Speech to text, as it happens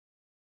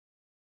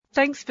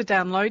Thanks for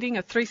downloading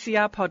a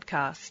 3CR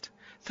podcast.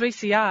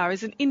 3CR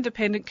is an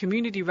independent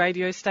community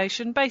radio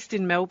station based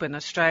in Melbourne,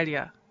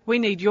 Australia. We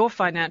need your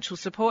financial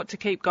support to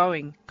keep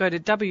going. Go to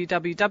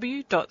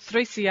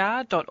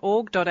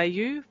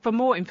www.3cr.org.au for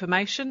more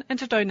information and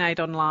to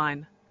donate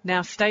online.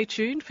 Now stay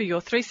tuned for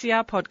your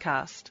 3CR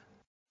podcast.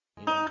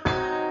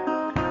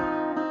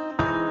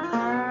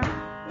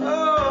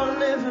 Oh,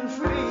 living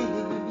free.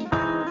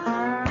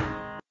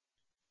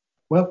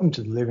 Welcome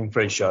to the Living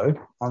Free Show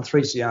on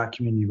 3CR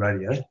Community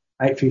Radio,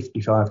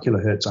 855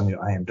 kilohertz on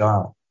your AM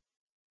dial.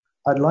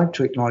 I'd like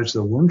to acknowledge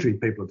the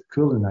Wurundjeri people of the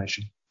Kulin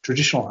Nation,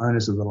 traditional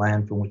owners of the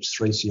land from which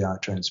 3CR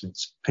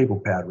transmits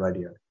people-powered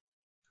radio.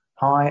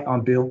 Hi,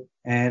 I'm Bill,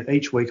 and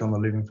each week on the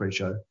Living Free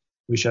Show,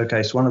 we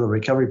showcase one of the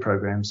recovery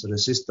programs that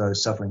assist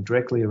those suffering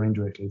directly or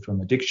indirectly from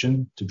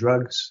addiction to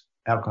drugs,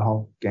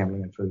 alcohol,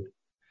 gambling and food.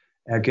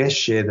 Our guests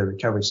share their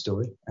recovery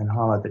story and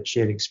highlight that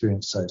shared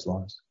experience saves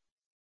lives.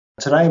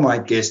 Today, my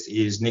guest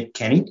is Nick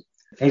Kenny.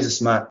 He's a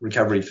Smart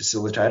Recovery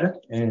Facilitator,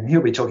 and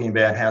he'll be talking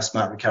about how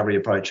Smart Recovery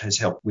approach has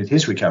helped with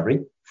his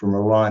recovery from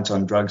reliance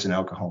on drugs and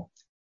alcohol.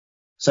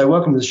 So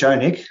welcome to the show,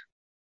 Nick.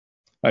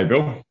 Hey,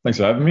 Bill. Thanks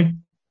for having me.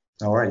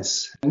 No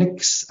worries.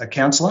 Nick's a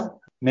counsellor,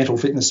 mental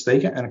fitness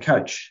speaker and a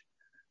coach.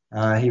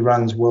 He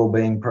runs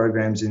wellbeing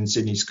programs in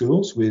Sydney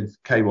schools with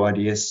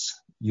KYDS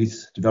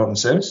Youth Development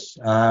Service,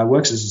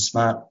 works as a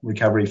Smart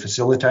Recovery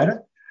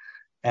Facilitator,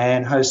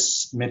 and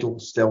hosts Mental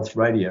Stealth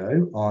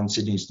Radio on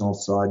Sydney's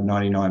Northside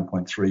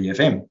 99.3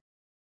 FM.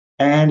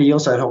 And he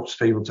also helps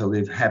people to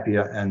live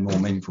happier and more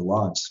meaningful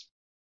lives.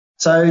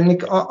 So,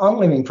 Nick, on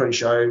Living Free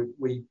Show,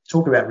 we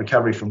talk about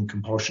recovery from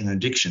compulsion and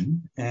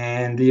addiction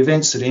and the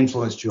events that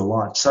influenced your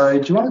life. So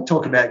do you want to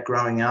talk about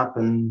growing up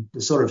and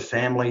the sort of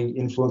family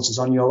influences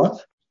on your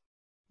life?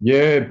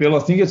 Yeah, Bill, I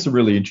think it's a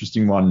really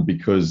interesting one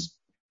because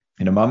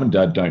Mum and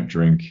Dad don't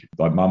drink.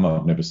 Like, Mum,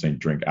 I've never seen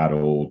drink at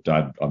all.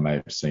 Dad, I may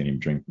have seen him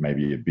drink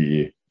maybe a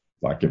beer,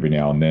 like every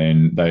now and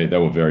then. They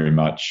were very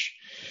much,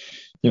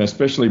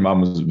 especially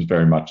Mum was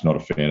very much not a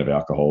fan of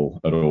alcohol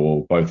at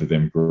all. Both of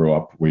them grew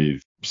up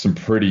with some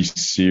pretty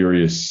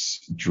serious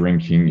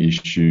drinking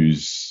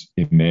issues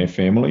in their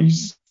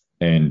families,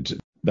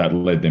 and that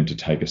led them to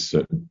take a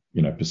certain,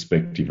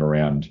 perspective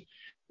around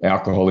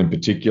alcohol in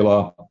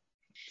particular.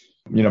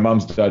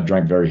 Mum's dad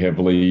drank very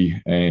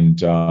heavily, and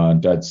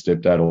Dad's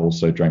stepdad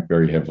also drank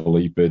very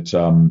heavily, but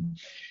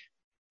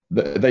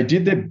they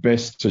did their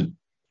best to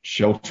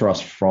shelter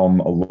us from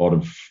a lot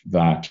of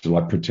that,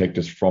 to protect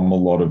us from a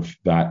lot of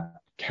that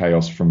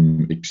chaos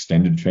from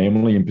extended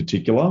family in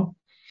particular.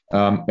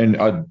 And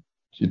I'm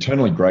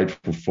eternally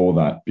grateful for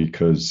that,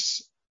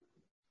 because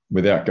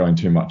without going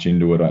too much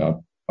into it, I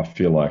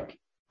feel like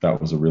that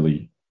was a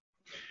really,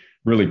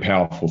 really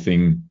powerful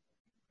thing.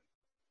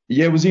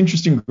 Yeah, it was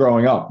interesting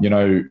growing up.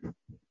 My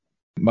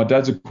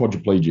dad's a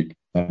quadriplegic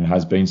and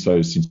has been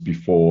so since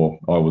before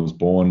I was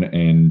born,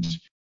 and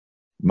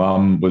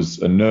Mum was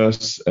a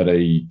nurse at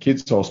a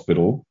kids'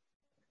 hospital,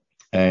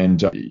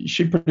 and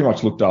she pretty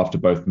much looked after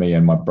both me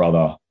and my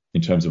brother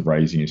in terms of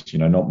raising us,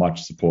 not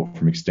much support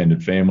from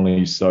extended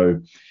family.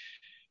 So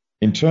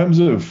in terms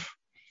of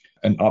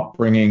an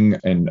upbringing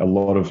and a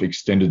lot of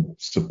extended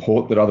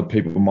support that other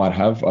people might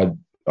have,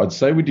 I'd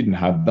say we didn't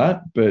have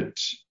that, but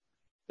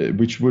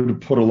which would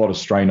have put a lot of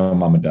strain on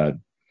Mum and Dad.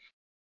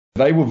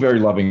 They were very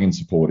loving and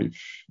supportive,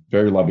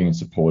 very loving and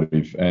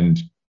supportive. And,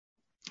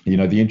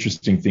 the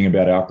interesting thing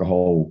about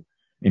alcohol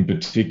in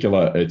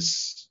particular,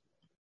 it's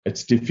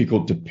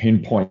difficult to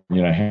pinpoint,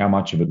 how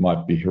much of it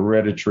might be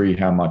hereditary,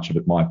 how much of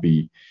it might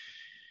be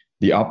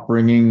the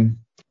upbringing.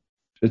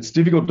 It's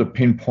difficult to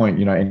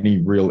pinpoint, any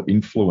real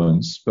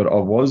influence, but I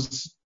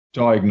was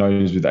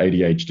diagnosed with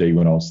ADHD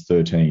when I was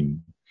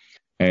 13.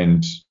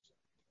 And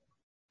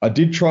I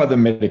did try the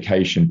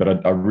medication,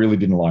 but I really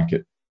didn't like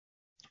it.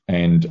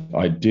 And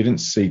I didn't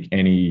seek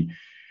any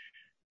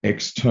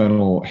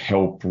external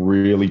help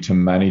really to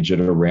manage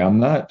it around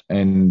that.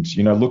 And,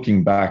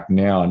 looking back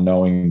now,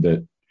 knowing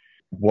that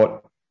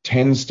what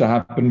tends to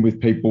happen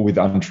with people with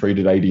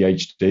untreated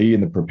ADHD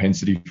and the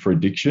propensity for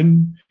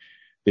addiction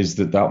is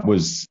that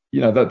was,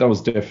 that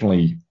was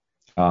definitely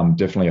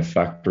a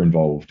factor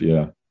involved.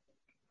 Yeah.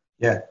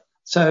 Yeah.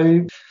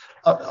 So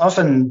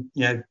often,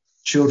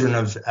 children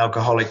of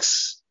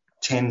alcoholics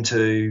tend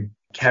to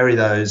carry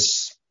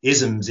those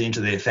isms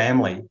into their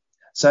family.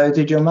 So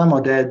did your mum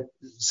or dad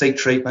seek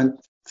treatment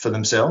for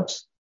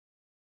themselves?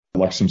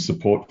 Like some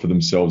support for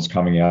themselves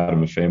coming out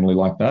of a family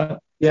like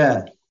that?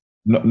 Yeah.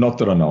 Not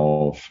that I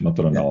know of. I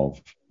don't know.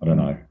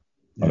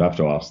 Yeah. I'd have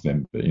to ask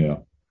them, but yeah.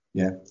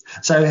 Yeah.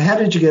 So how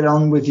did you get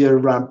on with your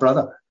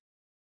brother?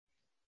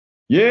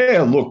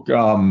 Yeah, look,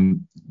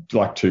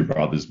 like two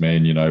brothers,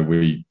 man,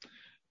 we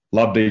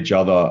loved each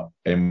other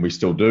and we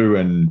still do.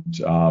 And,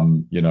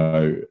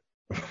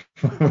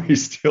 we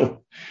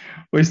still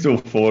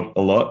fought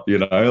a lot,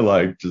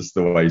 just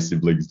the way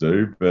siblings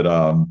do. But,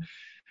 I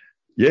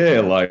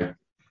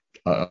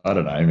don't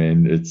know,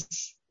 man, I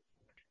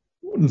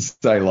wouldn't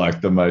say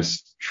like the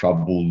most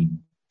troubled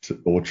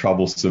or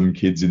troublesome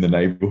kids in the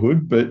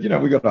neighbourhood, but,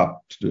 we got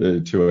up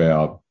to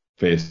our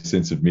fair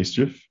sense of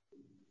mischief.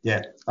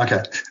 Yeah.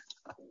 Okay.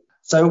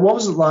 So what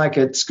was it like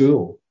at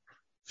school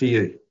for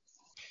you?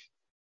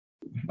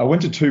 I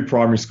went to 2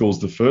 primary schools.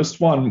 The first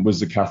one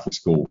was a Catholic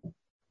school.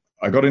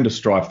 I got into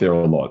strife there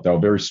a lot. They were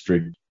very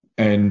strict.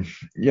 And,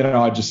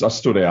 I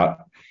stood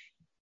out.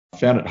 I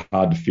found it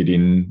hard to fit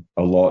in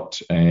a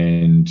lot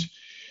and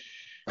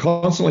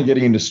constantly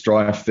getting into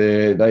strife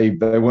there. They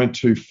weren't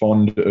too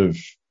fond of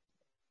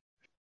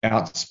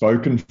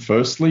outspoken,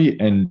 firstly,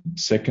 and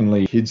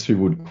secondly, kids who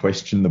would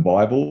question the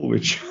Bible,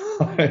 which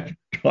I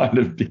kind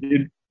of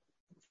did.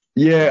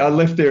 Yeah, I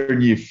left there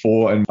in year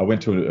 4 and I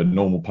went to a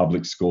normal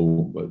public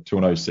school, to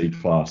an OC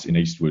class in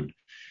Eastwood.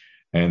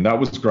 And that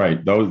was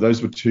great.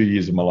 Those were 2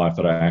 years of my life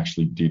that I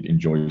actually did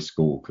enjoy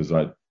school because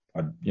I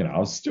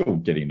was still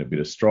getting a bit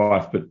of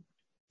strife, but I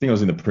think I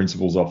was in the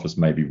principal's office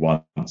maybe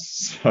once.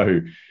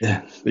 So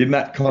yeah, in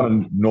that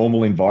kind of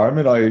normal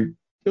environment,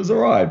 it was all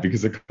right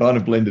because I kind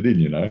of blended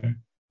in.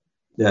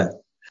 Yeah.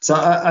 So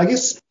I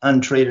guess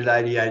untreated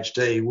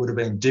ADHD would have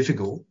been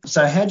difficult.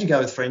 So how'd you go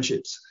with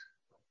friendships?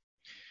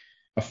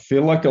 I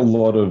feel like a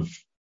lot of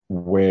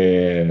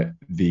where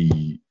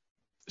the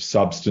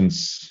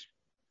substance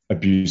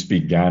abuse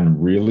began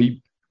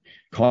really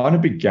kind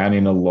of began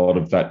in a lot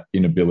of that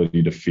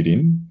inability to fit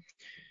in.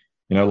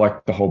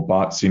 Like the whole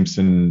Bart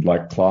Simpson,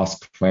 like class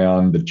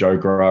clown, the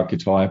Joker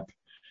archetype,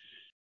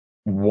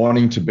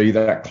 wanting to be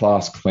that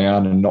class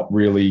clown and not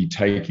really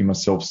taking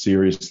myself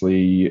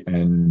seriously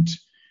and,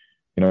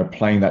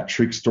 playing that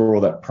trickster or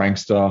that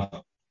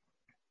prankster.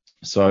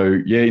 So,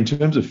 yeah, in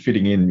terms of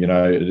fitting in,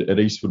 at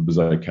Eastwood was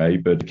okay,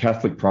 but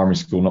Catholic primary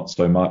school, not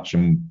so much.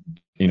 And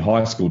in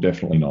high school,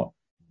 definitely not.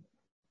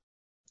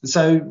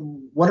 So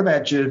what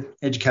about your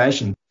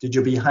education? Did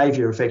your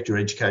behaviour affect your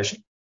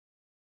education?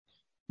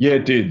 Yeah,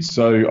 it did.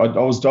 So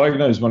I was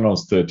diagnosed when I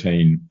was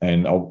 13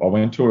 and I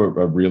went to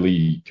a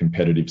really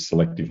competitive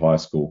selective high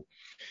school.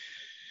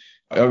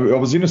 I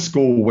was in a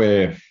school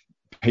where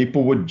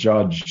people were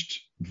judged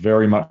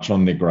very much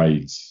on their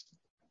grades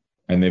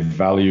and their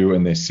value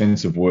and their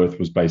sense of worth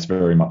was based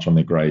very much on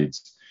their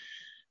grades.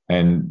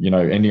 And,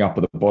 ending up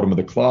at the bottom of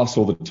the class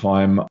all the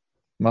time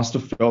must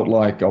have felt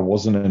like I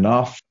wasn't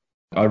enough.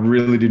 I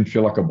really didn't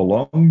feel like I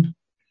belonged.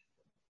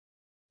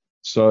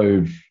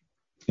 So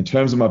in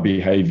terms of my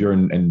behavior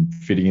and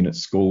fitting in at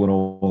school and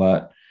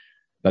all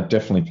that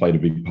definitely played a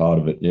big part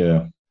of it.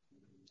 Yeah.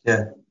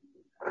 Yeah.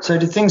 So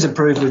did things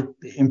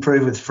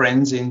improve with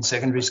friends in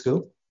secondary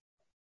school?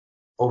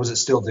 Or was it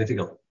still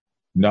difficult?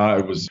 No,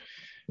 it was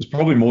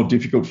probably more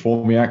difficult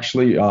for me,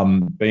 actually.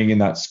 Being in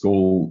that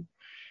school,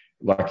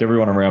 like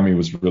everyone around me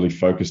was really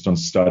focused on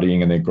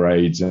studying and their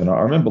grades. And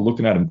I remember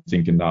looking at them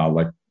thinking,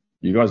 like,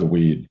 you guys are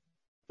weird.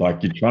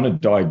 Like, you're trying to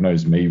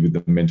diagnose me with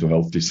a mental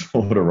health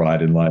disorder,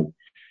 right? And like,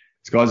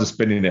 these guys are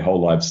spending their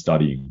whole lives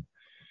studying.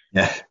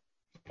 Yeah.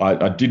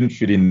 I didn't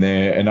fit in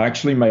there and I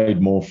actually made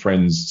more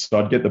friends. So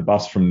I'd get the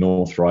bus from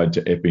North Ryde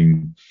to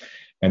Epping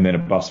and then a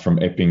bus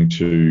from Epping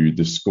to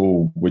the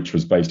school, which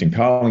was based in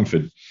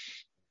Carlingford.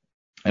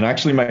 And I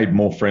actually made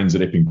more friends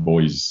at Epping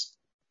Boys,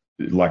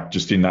 like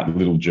just in that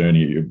little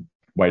journey of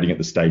waiting at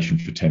the station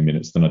for 10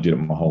 minutes than I did at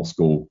my whole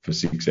school for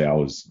 6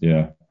 hours.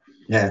 Yeah.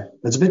 Yeah.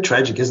 It's a bit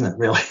tragic, isn't it,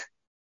 really?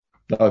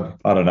 I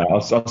don't know.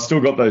 I've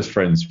still got those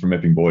friends from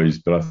Epping Boys,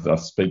 but I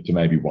speak to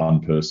maybe one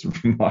person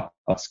from my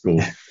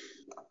school.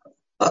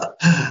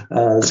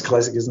 It's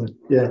classic, isn't it?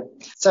 Yeah.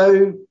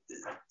 So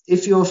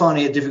if you're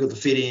finding it difficult to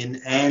fit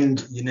in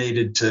and you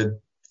needed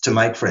to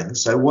make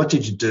friends, so what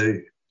did you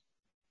do?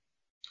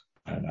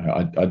 I don't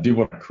know. I did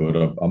what I could.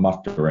 I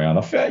mucked around.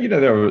 I found,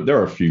 there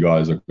are a few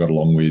guys I got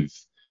along with,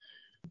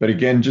 but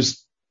again,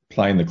 just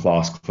playing the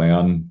class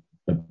clown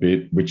a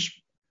bit, which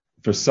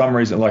for some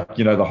reason, like,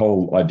 the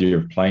whole idea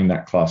of playing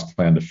that class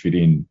clown to fit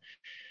in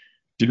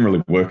didn't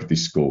really work at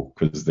this school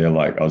because they're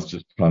like, I was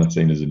just kind of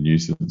seen as a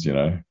nuisance,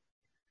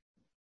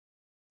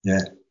 Yeah,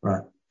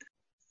 right.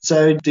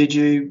 So did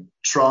you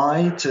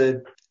try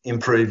to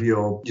improve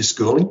your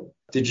schooling?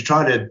 Did you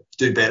try to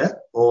do better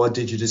or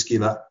did you just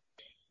give up?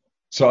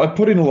 So I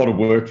put in a lot of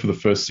work for the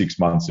first 6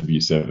 months of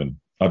year 7.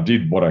 I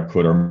did what I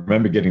could. I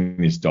remember getting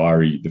this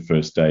diary the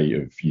first day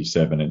of year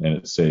 7 and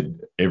it said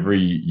every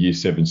year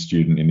 7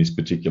 student in this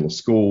particular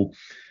school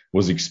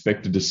was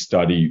expected to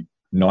study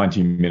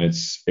 90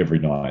 minutes every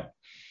night.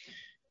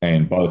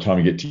 And by the time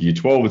you get to year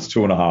 12, it's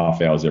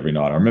 2.5 hours every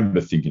night. I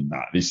remember thinking,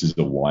 this is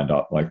a wind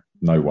up, like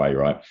no way,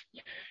 right?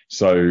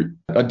 So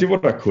I did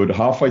what I could.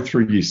 Halfway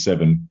through year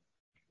 7,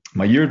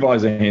 my year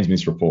advisor hands me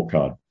this report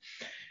card.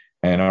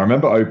 And I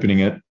remember opening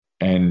it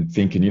and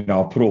thinking,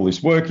 I'll put all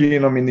this work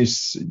in. I'm in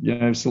this,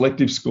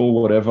 selective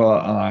school, whatever.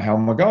 How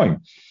am I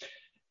going?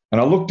 And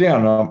I looked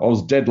down and I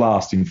was dead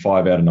last in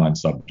 5 out of 9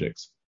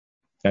 subjects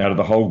out of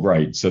the whole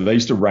grade. So they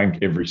used to rank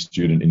every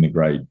student in the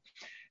grade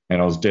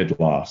and I was dead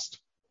last.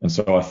 And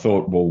so I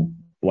thought, well,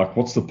 like,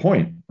 what's the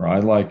point,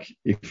 right? Like,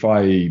 if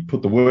I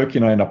put the work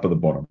in, I end up at the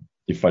bottom.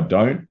 If I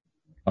don't,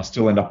 I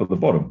still end up at the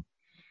bottom.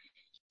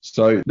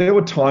 So there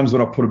were times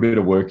when I put a bit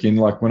of work in,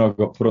 like when I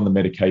got put on the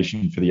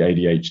medication for the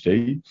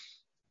ADHD,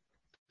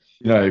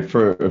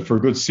 for a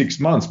good 6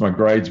 months, my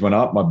grades went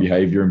up, my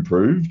behavior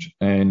improved,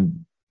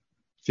 and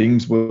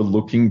things were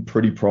looking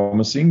pretty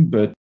promising,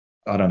 but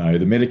I don't know,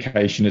 the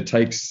medication, it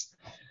takes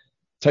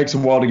a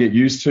while to get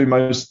used to.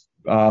 Most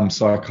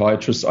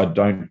psychiatrists, I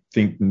don't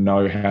think,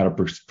 know how to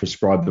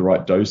prescribe the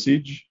right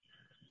dosage.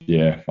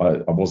 Yeah,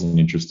 I wasn't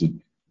interested.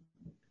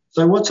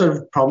 So what sort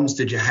of problems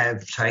did you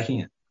have taking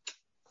it?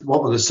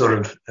 What were the sort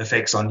of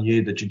effects on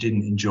you that you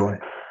didn't enjoy?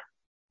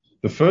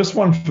 The first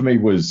one for me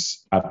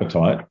was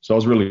appetite. So I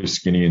was really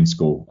skinny in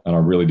school and I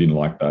really didn't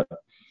like that.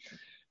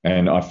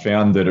 And I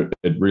found that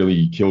it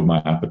really killed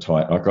my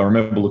appetite. Like I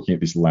remember looking at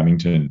this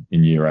Lamington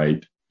in year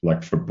 8,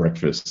 like for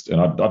breakfast,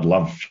 and I'd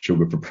love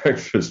sugar for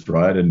breakfast,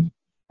 right? And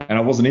I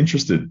wasn't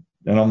interested.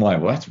 And I'm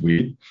like, well, that's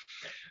weird.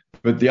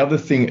 But the other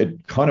thing,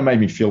 it kind of made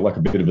me feel like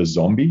a bit of a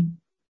zombie,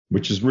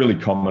 which is really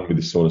common with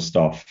this sort of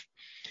stuff.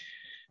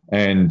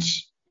 And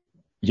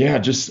yeah, I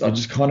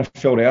just kind of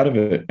felt out of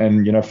it.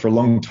 And, you know, for a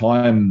long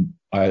time,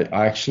 I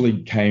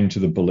actually came to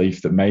the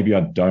belief that maybe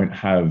I don't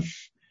have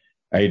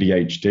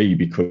ADHD,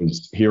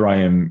 because here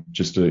I am,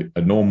 just a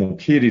normal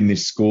kid in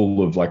this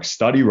school of like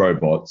study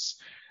robots,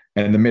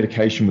 and the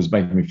medication was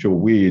making me feel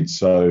weird.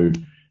 So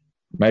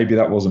maybe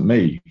that wasn't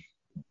me.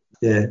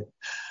 Yeah.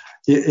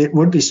 It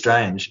would be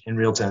strange in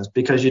real terms,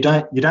 because you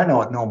don't know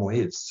what normal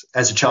is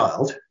as a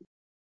child.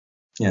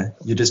 Yeah,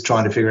 you're just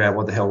trying to figure out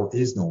what the hell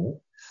is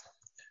normal.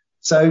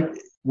 So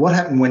what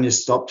happened when you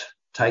stopped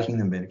taking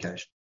the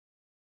medication?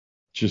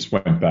 Just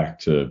went back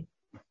to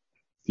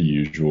the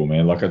usual,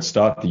 man. Like I'd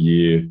start the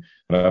year,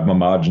 I'd have my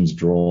margins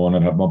drawn,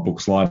 I'd have my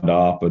books lined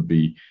up. I'd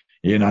be,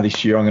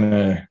 this year I'm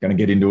gonna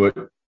get into it.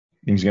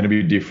 Things are gonna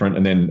be different.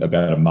 And then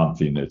about a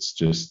month in, it's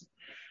just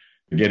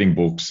getting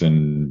books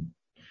and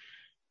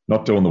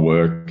not doing the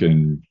work,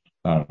 and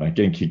I don't know,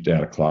 getting kicked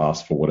out of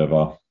class for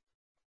whatever.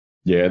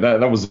 Yeah,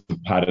 that was a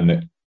pattern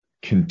that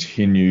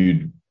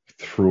continued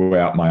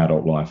throughout my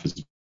adult life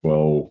as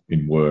well,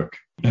 in work,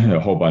 a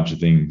whole bunch of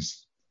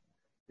things.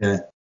 Yeah.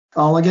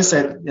 Oh, I guess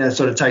that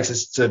sort of takes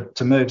us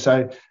to move.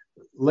 So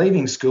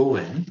leaving school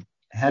then,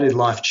 how did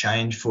life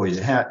change for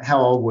you?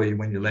 How old were you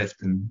when you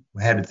left, and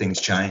how did things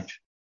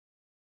change?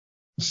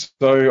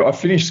 So I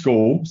finished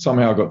school.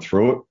 Somehow I got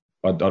through it.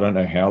 I don't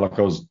know how. Like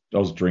I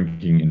was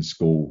drinking in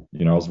school.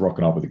 You know, I was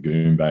rocking up with a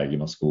goon bag in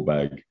my school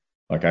bag,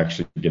 like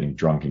actually getting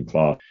drunk in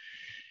class.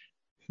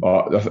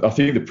 I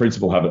think the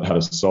principal had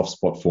a soft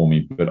spot for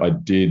me, but I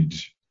did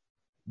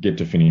get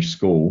to finish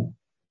school.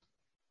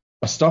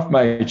 I stuffed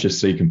my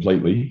HSC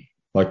completely.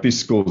 Like this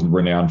school is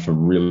renowned for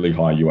really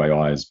high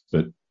UAIs,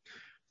 but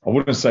I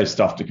wouldn't say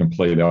stuffed it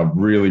completely. I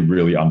really,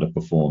 really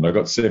underperformed. I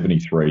got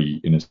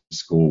 73 in a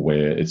school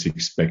where it's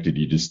expected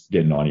you just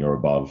get 90 or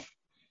above.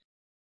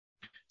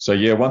 So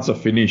yeah, once I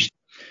finished,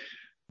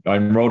 I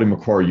enrolled in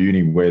Macquarie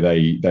Uni, where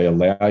they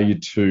allow you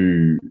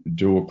to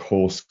do a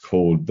course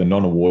called the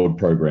non-award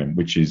program,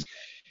 which is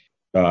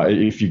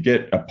if you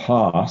get a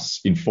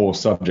pass in 4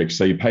 subjects,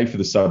 so you pay for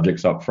the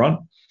subjects up front.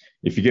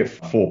 If you get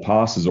 4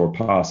 passes or a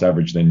pass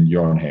average, then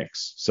you're on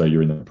HECS, so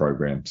you're in the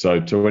program.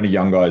 So to any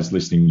young guys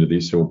listening to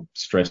this who are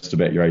stressed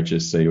about your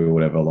HSC or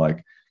whatever,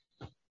 like,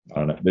 I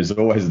don't know, there's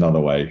always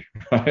another way,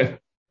 right?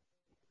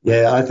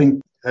 Yeah, I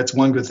think that's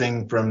one good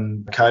thing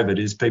from COVID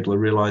is people are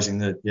realising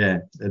that,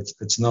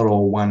 it's not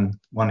all one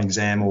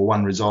exam or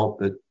one result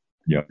that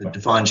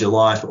defines your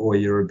life or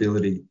your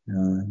ability.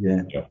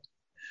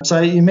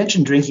 So you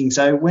mentioned drinking.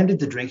 So when did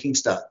the drinking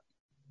start?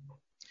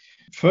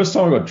 First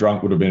time I got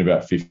drunk would have been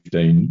about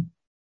 15.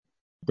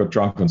 Got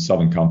drunk on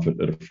Southern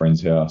Comfort at a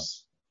friend's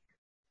house.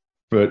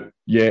 But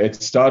yeah, it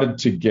started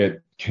to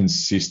get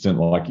consistent,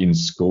 like in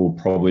school,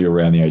 probably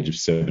around the age of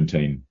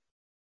 17.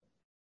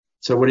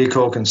 So what do you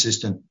call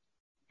consistent?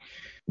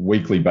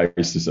 Weekly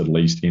basis, at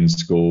least, in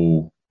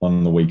school,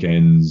 on the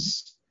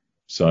weekends.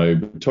 So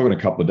talking a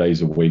couple of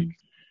days a week.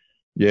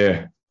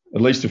 Yeah,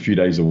 at least a few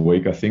days a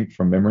week, I think,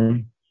 from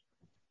memory.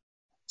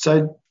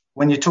 So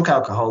when you took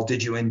alcohol,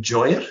 did you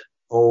enjoy it,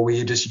 or were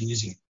you just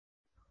using it?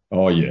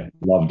 Oh yeah,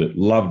 loved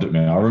it,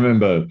 man. I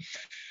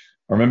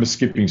remember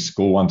skipping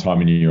school one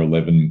time in year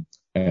 11,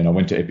 and I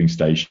went to Epping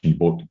Station,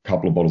 bought a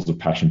couple of bottles of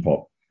Passion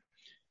Pop,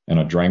 and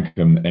I drank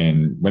them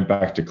and went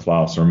back to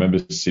class. I remember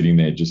sitting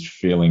there just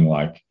feeling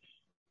like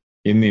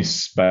in this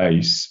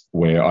space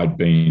where I'd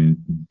been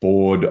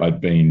bored,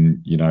 I'd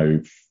been,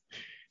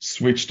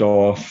 switched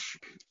off,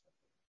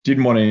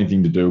 didn't want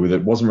anything to do with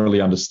it, wasn't really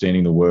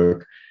understanding the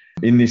work.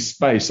 In this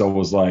space, I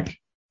was like,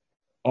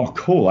 oh,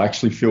 cool, I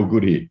actually feel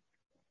good here.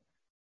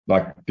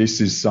 Like,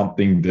 this is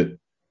something that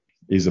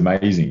is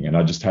amazing. And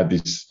I just had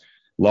this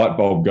light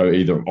bulb go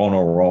either on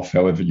or off,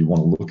 however you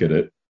want to look at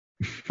it,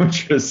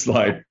 which is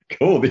like,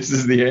 cool, this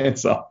is the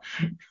answer.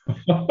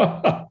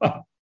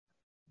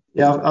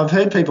 Yeah, I've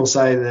heard people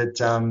say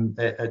that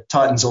it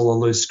tightens all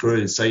the loose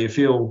screws, so you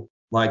feel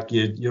like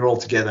you're all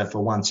together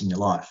for once in your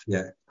life.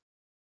 Yeah.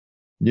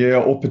 Yeah,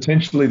 or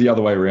potentially the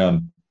other way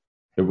around.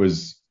 It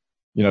was,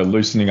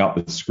 loosening up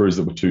the screws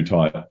that were too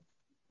tight.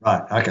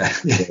 Right. Okay.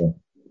 Yeah.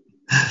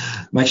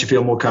 Makes you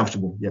feel more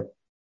comfortable. Yep.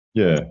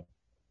 Yeah.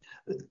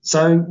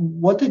 So,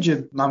 what did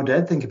your mum and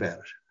dad think about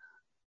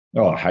it?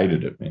 Oh, I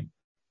hated it, man.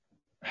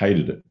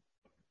 Hated it.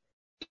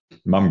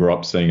 Mum grew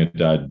up seeing her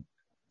dad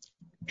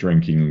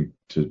drinking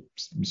to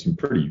some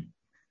pretty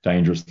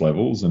dangerous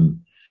levels,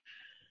 and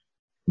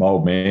my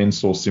old man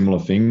saw similar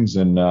things,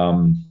 and I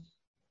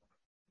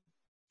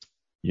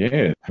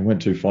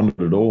weren't too fond of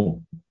it at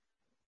all.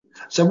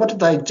 So what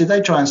did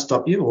they try and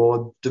stop you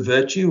or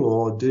divert you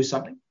or do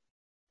something?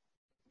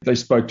 They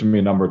spoke to me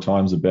a number of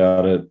times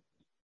about it.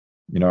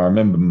 I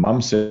remember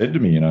Mum said to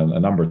me, a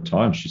number of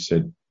times, she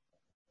said,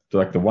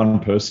 like, the one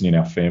person in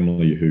our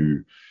family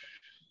who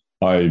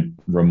I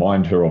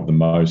remind her of the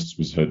most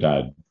was her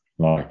dad.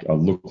 Like, I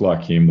look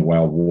like him, the way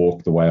I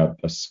walk, the way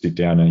I sit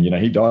down. And,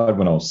 he died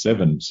when I was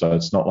 7. So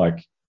it's not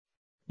like,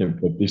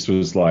 but this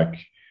was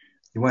like,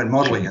 you weren't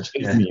modelling it.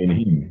 Yeah. Me and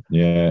him.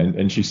 Yeah.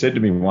 And she said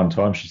to me one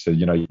time, she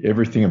said,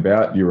 everything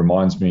about you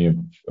reminds me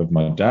of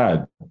my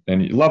dad.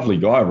 And lovely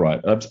guy, right?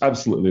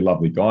 Absolutely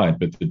lovely guy.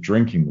 But the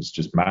drinking was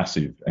just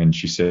massive. And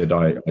she said,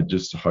 I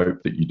just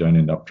hope that you don't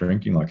end up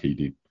drinking like he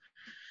did.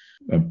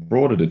 I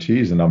brought her to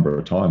tears a number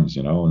of times,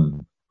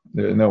 and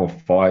there were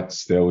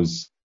fights, there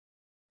was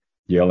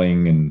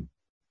yelling, and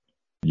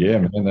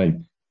they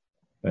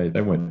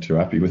weren't too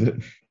happy with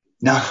it.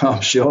 No,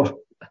 I'm sure.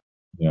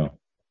 Yeah.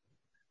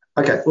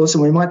 Okay,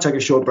 awesome. We might take a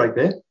short break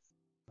there.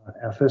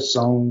 Our first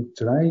song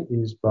today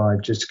is by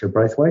Jessica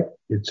Braithwaite.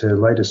 It's her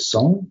latest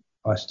song,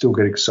 I Still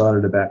Get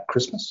Excited About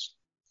Christmas.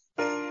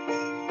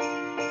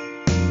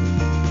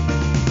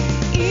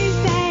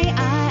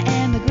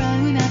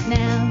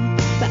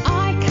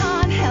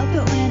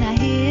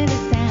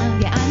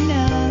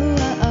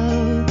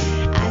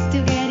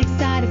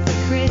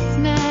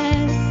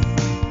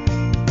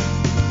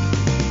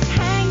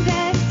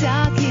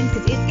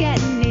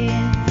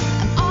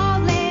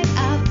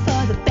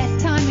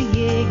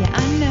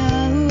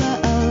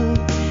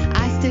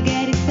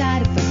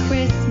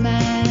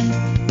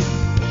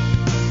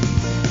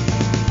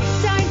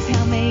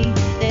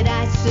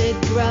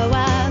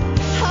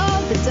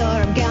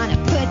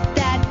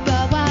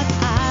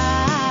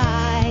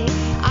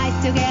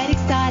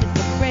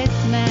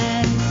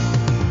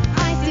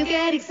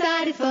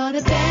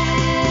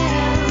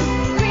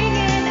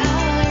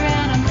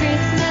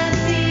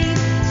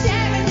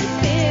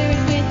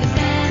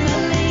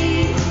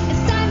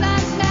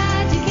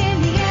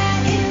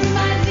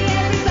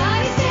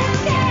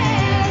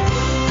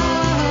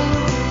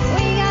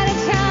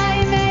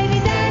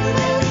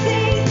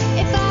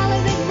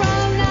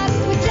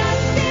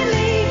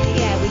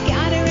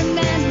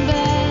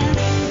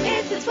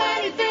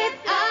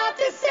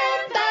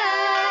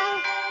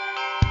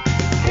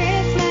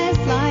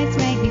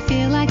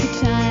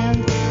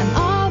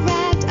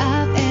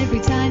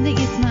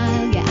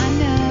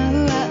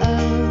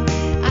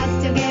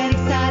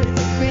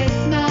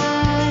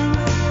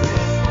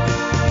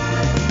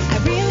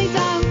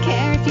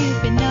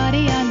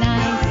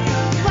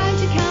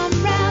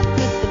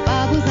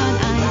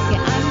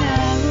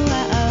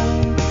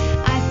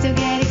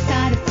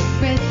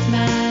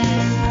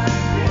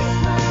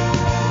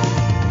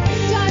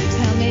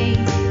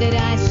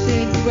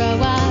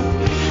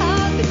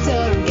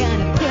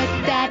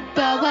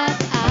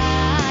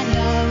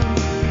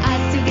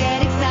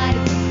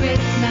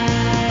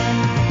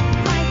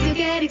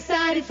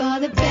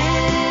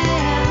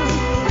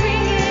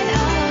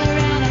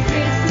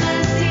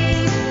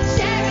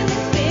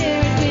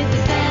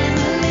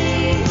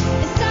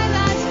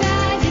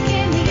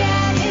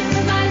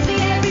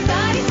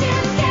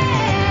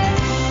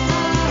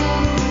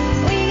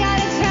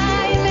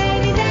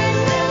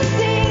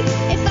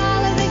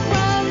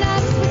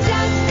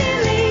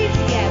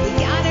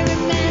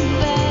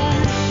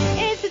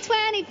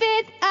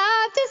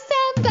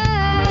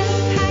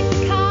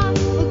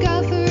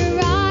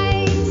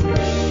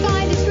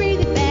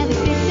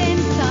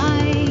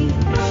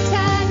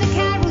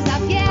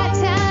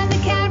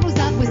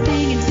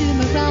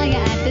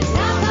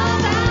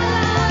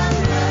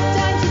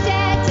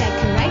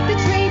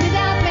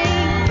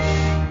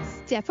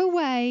 Step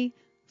away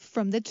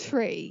from the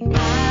tree. I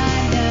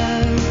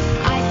know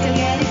I still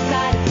get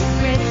excited for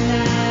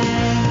Christmas.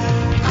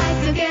 I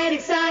still get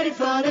excited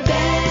for the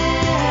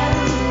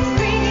bells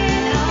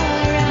ringing all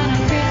around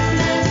on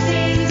Christmas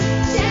Eve,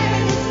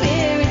 sharing the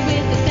spirit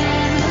with the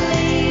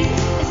family.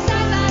 There's so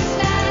much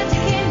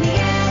magic in the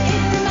air,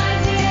 it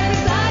reminds me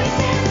everybody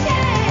still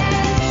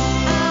cares.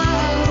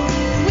 Oh,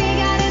 we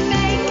gotta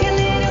make a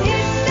little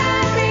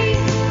history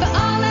for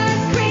all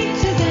us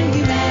creatures and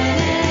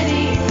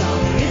humanity. It's all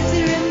there is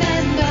to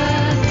remember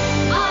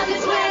on the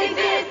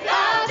 25th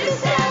of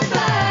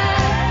December.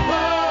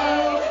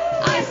 Whoa,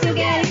 I still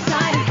get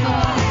excited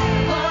for.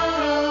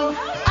 Whoa,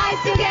 I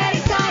still get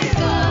excited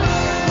for.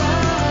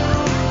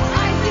 Whoa,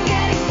 I still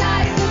get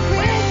excited for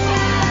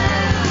Christmas.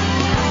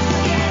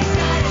 Get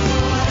excited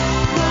for.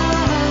 Whoa,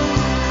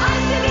 I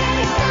still get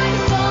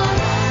excited for.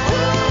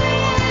 Ooh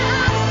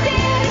yeah, I'm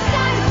still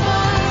excited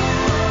for.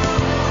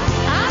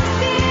 I'm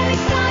still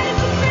excited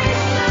for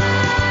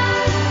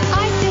Christmas.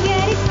 I still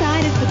get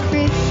excited for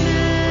Christmas.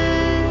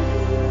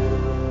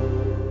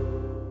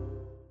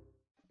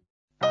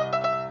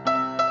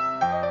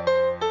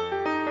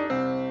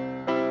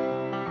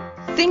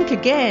 Think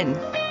Again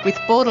with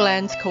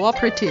Borderlands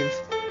Cooperative.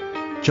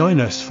 Join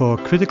us for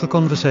critical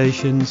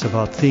conversations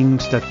about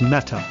things that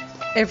matter.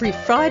 Every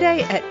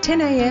Friday at 10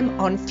 a.m.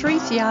 on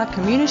 3CR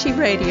Community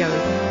Radio.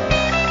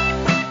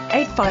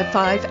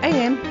 855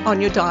 AM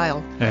on your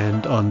dial.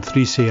 And on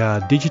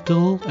 3CR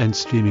Digital and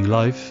streaming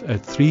live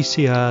at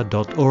 3cr.org.au.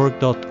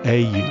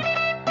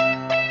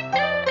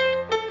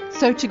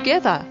 So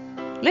together,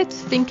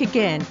 let's think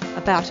again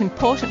about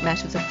important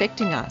matters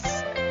affecting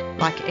us,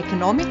 like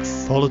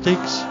economics,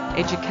 Politics,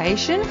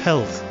 education,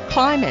 health,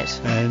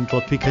 climate, and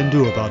what we can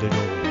do about it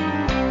all.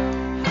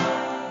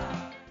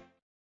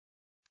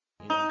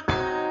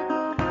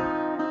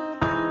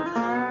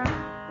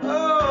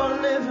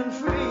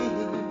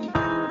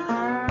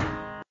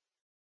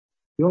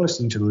 You're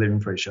listening to the Living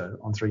Free Show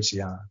on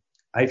 3CR,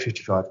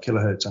 855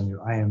 kilohertz on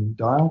your AM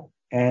dial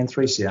and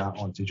 3CR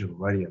on digital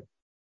radio.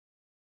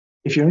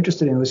 If you're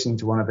interested in listening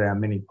to one of our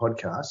many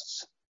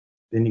podcasts,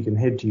 then you can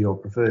head to your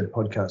preferred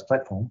podcast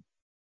platform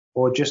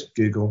or just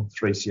Google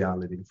 3CR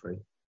Living Free.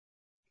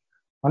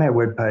 On our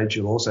webpage,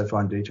 you'll also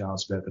find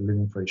details about the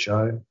Living Free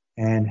Show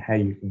and how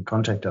you can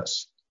contact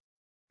us.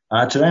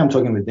 Today I'm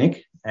talking with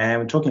Nick,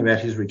 and we're talking about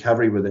his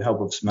recovery with the help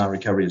of Smart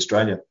Recovery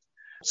Australia.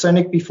 So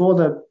Nick, before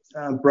the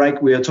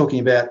break, we were talking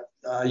about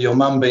your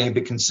mum being a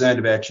bit concerned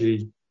about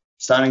you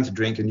starting to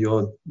drink and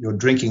your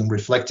drinking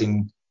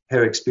reflecting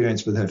her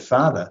experience with her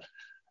father.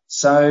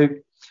 So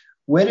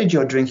where did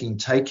your drinking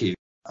take you?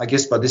 I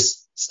guess by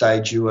this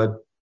stage you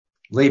were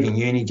leaving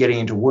uni, getting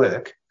into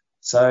work.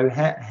 So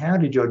how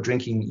did your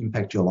drinking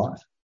impact your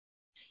life?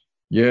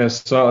 Yeah,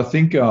 so I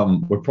think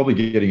we're probably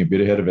getting a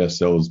bit ahead of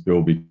ourselves,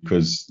 Bill,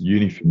 because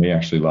uni for me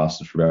actually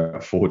lasted for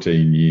about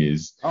 14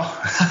 years.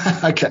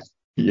 Oh, okay.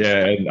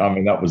 Yeah, and I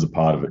mean, that was a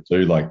part of it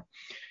too, like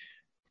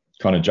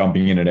kind of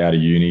jumping in and out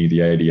of uni, the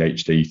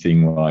ADHD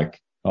thing,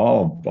 like,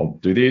 oh, I'll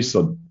do this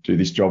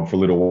job for a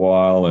little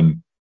while.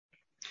 And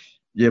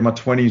yeah, my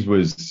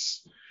 20s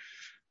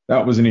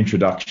that was an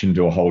introduction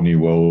to a whole new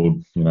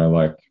world,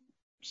 like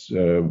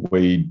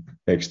weed,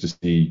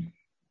 ecstasy.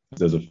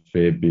 There's a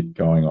fair bit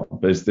going on.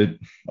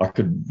 I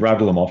could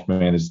rattle them off,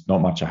 man. There's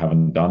not much I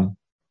haven't done.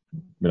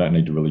 We don't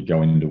need to really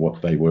go into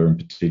what they were in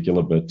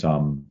particular, but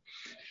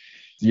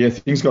yeah,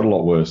 things got a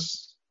lot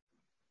worse.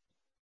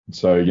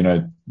 So,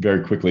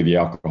 very quickly the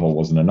alcohol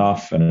wasn't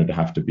enough and it'd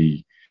have to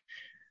be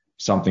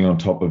something on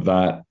top of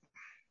that.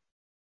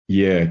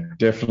 Yeah,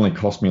 definitely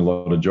cost me a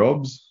lot of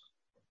jobs.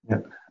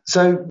 Yeah.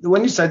 So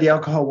when you say the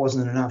alcohol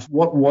wasn't enough,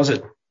 what was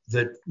it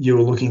that you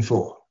were looking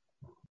for?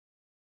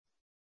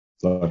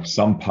 So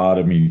some part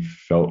of me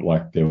felt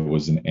like there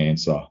was an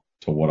answer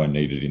to what I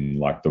needed in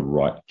like the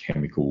right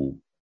chemical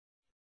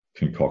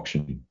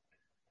concoction.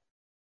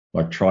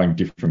 Like trying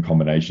different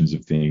combinations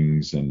of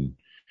things, and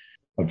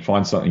I'd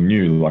find something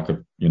new, like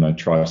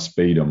try a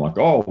speed. I'm like,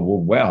 oh, well,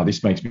 wow,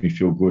 this makes me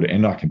feel good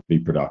and I can be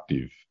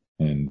productive.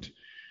 And,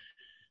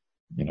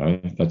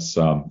 that's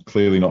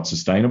clearly not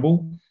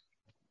sustainable.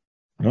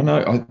 I don't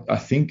know. I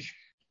think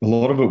a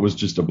lot of it was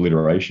just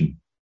obliteration.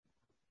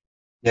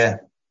 Yeah.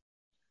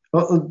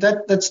 Well,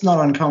 that's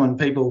not uncommon,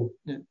 people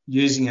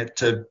using it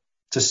to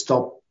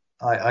stop,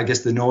 I guess,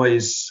 the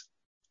noise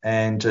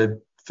and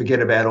to forget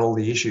about all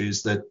the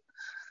issues that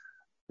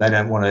they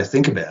don't want to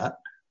think about.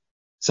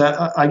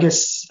 So I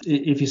guess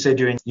if you said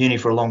you're in uni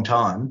for a long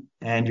time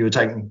and you were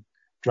taking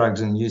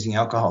drugs and using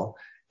alcohol,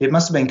 it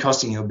must have been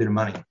costing you a bit of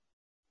money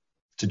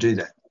to do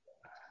that.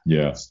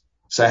 Yeah.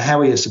 So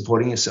how are you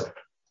supporting yourself?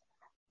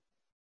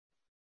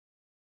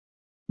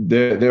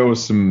 There were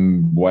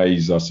some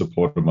ways I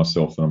supported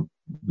myself that I'm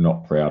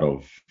not proud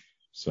of.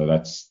 So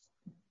that's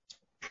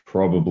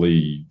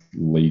probably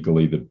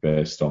legally the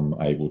best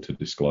I'm able to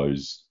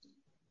disclose.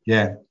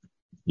 Yeah.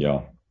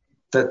 Yeah.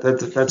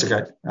 That's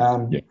okay.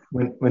 Yeah.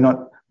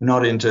 We're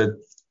not into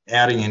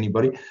outing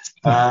anybody.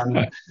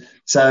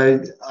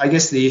 So I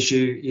guess the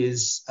issue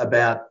is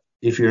about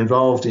if you're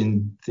involved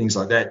in things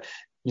like that,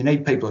 you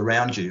need people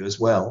around you as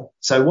well.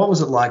 So what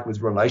was it like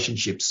with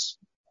relationships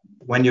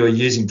when you were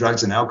using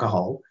drugs and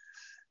alcohol?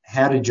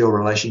 How did your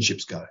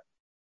relationships go?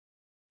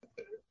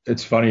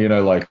 It's funny,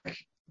 like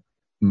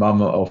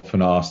Mum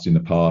often asked in the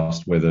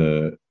past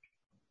whether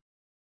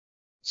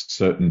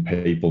certain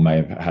people may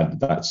have had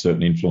that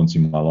certain influence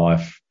in my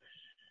life.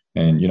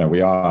 And,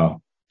 we are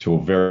to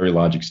a very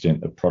large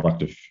extent a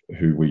product of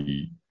who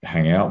we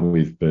hang out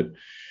with. But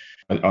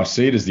I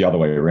see it as the other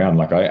way around.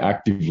 Like I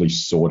actively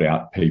sought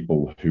out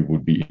people who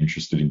would be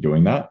interested in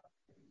doing that.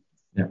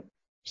 Yeah.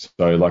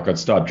 So like I'd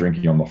start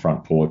drinking on my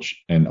front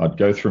porch and I'd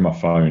go through my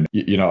phone.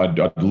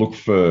 I'd look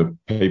for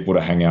people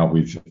to hang out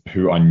with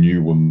who I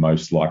knew were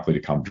most likely to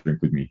come drink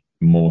with me,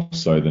 more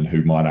so than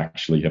who might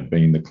actually have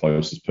been the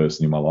closest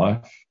person in my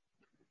life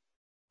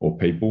or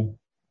people.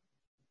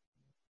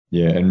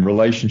 Yeah, and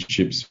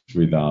relationships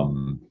with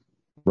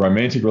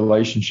romantic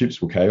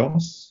relationships were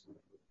chaos.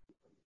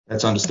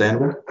 That's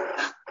understandable.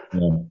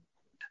 Yeah.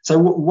 So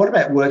what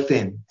about work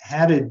then?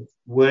 How did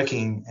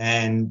working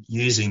and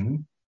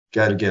using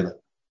go together?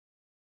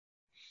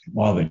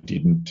 Well, they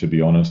didn't, to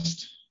be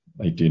honest.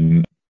 They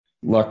didn't.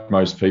 Like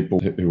most people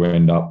who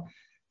end up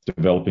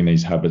developing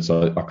these habits,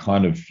 I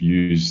kind of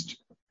used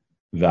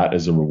that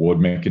as a reward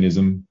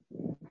mechanism.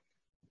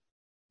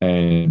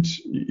 And,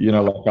 you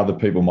know, like other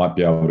people might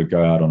be able to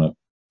go out on a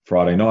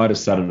Friday night, a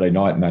Saturday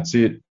night, and that's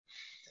it.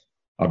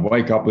 I'd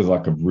wake up with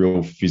like a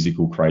real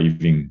physical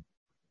craving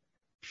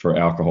for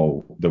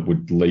alcohol that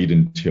would lead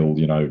until,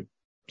 you know,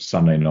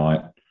 Sunday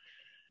night.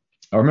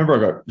 I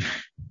remember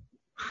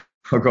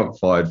I got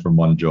fired from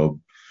one job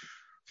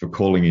for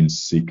calling in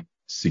sick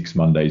 6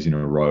 Mondays in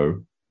a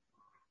row.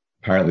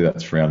 Apparently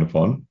that's frowned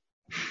upon.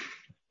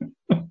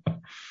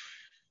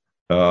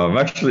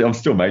 Actually, I'm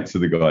still mates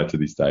with the guy to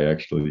this day,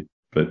 actually,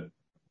 but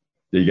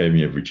he gave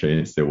me every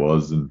chance there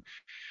was. And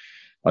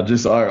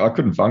I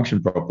couldn't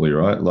function properly,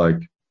 right? Like,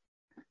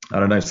 I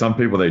don't know, some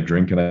people, they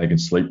drink and they can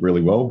sleep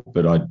really well,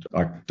 but I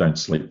don't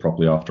sleep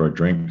properly after I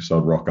drink. So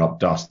I'd rock up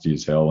dusty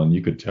as hell, and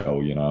you could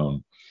tell, you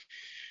know.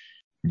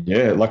 And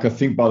yeah, like I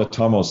think by the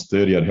time I was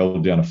 30, I'd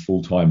held down a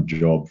full-time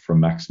job for a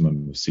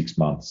maximum of 6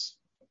 months.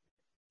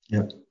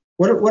 Yeah.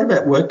 What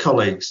about work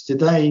colleagues? Did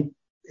they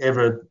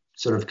ever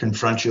sort of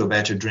confront you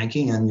about your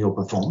drinking and your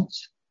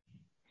performance?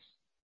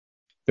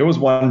 There was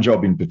one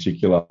job in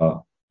particular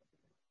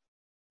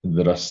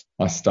that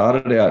I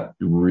started out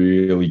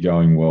really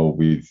going well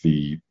with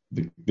the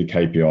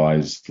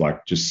KPIs,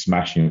 like just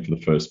smashing it for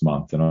the first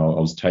month. And I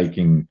was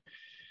taking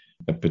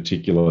a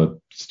particular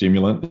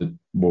stimulant that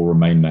will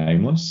remain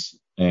nameless,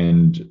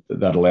 and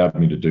that allowed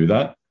me to do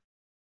that.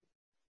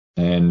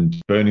 And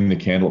burning the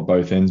candle at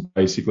both ends,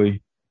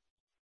 basically.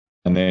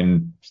 And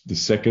then the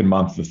second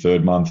month, the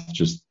third month,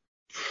 just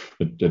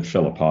it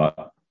fell apart.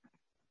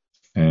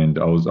 And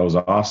I was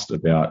asked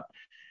about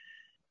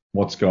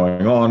what's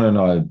going on,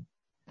 and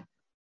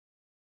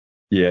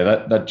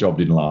that job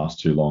didn't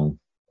last too long.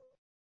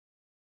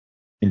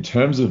 In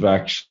terms of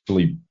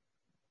actually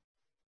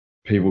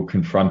people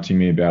confronting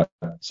me about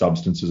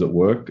substances at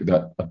work,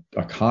 that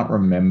I can't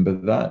remember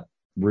that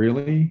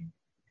really.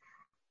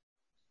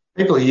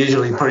 People are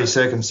usually pretty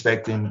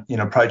circumspect in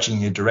approaching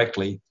you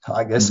directly,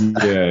 I guess.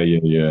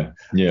 Yeah.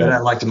 They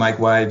don't like to make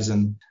waves.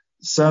 And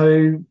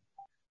so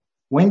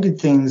when did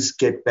things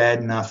get bad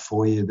enough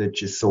for you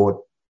that you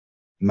thought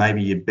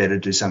maybe you'd better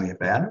do something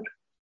about it?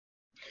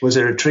 Was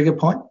there a trigger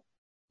point?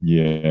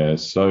 Yeah.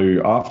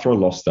 So after I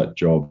lost that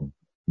job,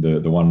 the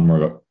one where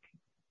I got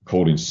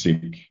called in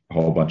sick a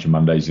whole bunch of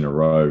Mondays in a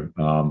row,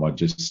 I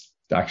just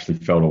actually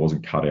felt I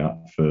wasn't cut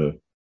out for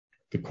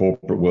the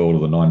corporate world or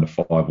the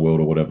 9-to-5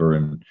 world or whatever,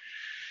 and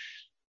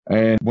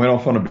went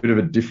off on a bit of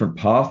a different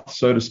path,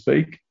 so to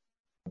speak.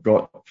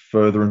 Got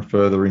further and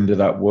further into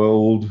that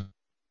world,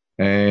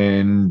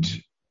 and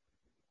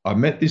I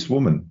met this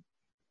woman.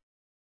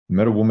 I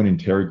met a woman in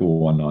Terrigal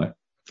one night,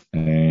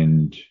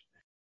 and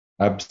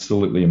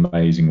absolutely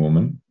amazing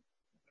woman.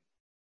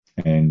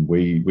 And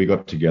we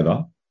got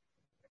together,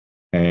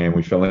 and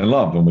we fell in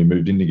love, and we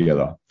moved in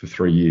together for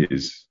 3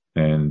 years.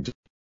 And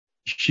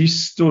she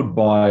stood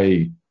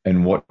by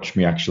and watched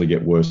me actually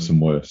get worse and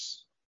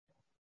worse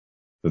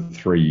for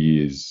 3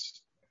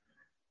 years.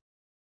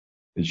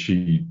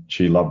 She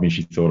loved me.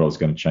 She thought I was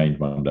going to change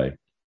one day.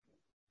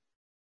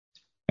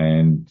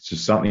 And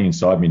just something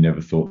inside me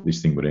never thought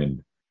this thing would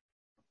end.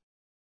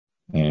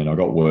 And I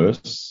got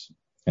worse,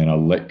 and I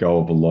let go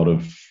of a lot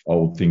of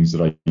old things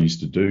that I used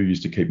to do.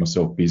 Used to keep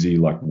myself busy,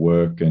 like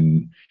work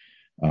and,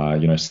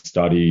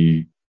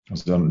 study. I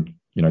was on,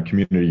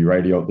 community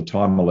radio at the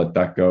time. I let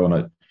that go, and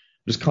I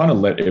just kind of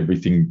let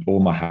everything,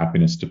 all my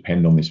happiness,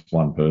 depend on this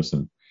one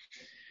person.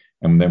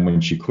 And then when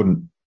she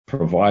couldn't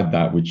provide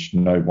that, which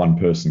no one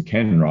person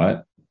can, right,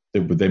 it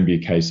would then be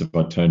a case of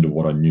I turned to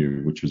what I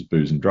knew, which was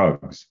booze and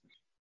drugs.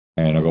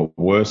 And I got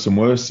worse and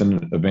worse,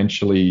 and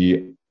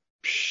eventually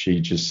she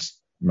just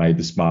made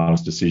the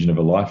smartest decision of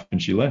her life,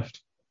 and she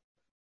left.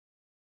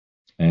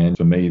 And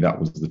for me, that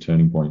was the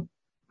turning point.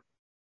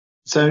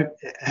 So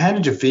how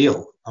did you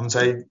feel?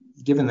 So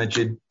given that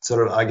you'd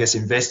sort of, I guess,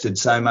 invested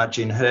so much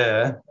in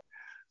her,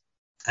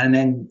 and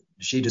then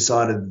she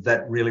decided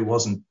that really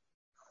wasn't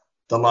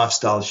the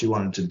lifestyle she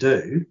wanted to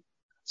do,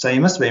 so you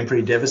must have been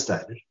pretty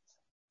devastated.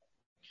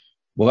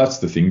 Well, that's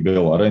the thing,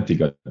 Bill. I don't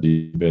think I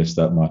did invest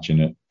that much in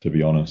it, to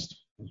be honest.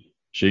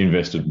 She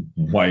invested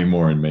way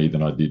more in me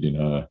than I did in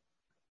her.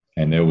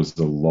 And there was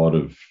a lot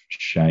of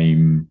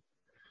shame,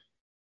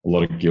 a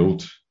lot of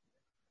guilt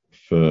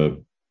for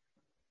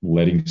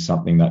letting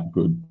something that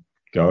good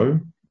go.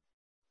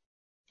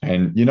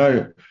 And,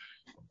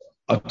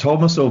 I told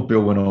myself,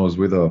 Bill, when I was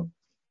with her,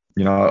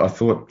 I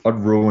thought I'd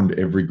ruined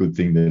every good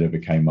thing that ever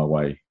came my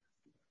way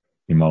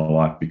in my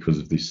life because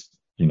of this,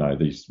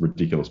 these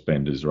ridiculous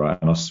benders, right?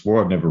 And I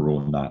swore I'd never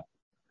ruined that.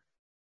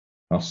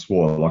 I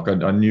swore, like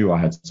I knew I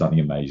had something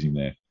amazing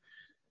there.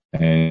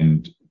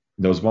 And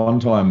there was one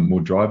time we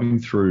were driving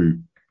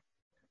through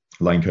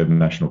Lane Cove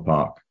National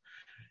Park,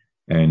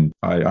 and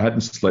I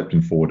hadn't slept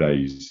in 4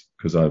 days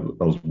because I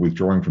was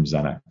withdrawing from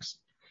Xanax.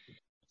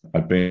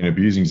 I'd been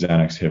abusing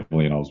Xanax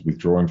heavily, and I was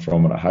withdrawing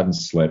from it. I hadn't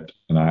slept,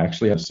 and I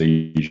actually had a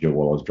seizure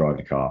while I was driving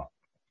the car.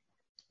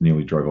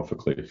 Nearly drove off a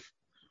cliff.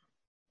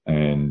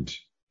 And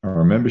I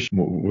remember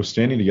we were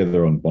standing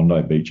together on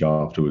Bondi Beach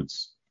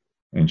afterwards,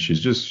 and she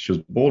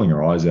was bawling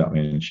her eyes out,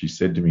 man. And she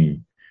said to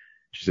me,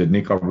 She said,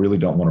 Nick, I really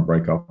don't want to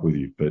break up with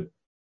you, but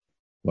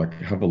like,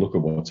 have a look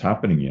at what's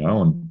happening,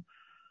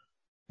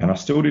 and I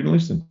still didn't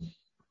listen.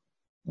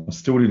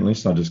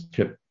 I just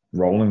kept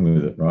rolling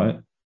with it, right?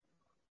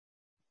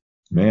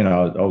 Man,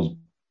 I was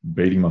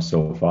beating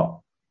myself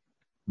up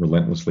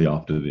relentlessly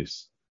after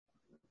this.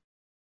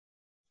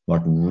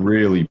 Like,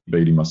 really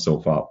beating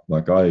myself up.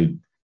 Like,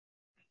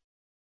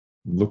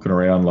 looking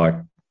around, like,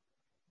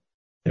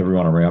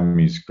 everyone around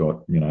me's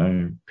got,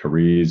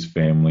 careers,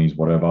 families,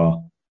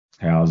 whatever,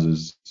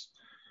 houses.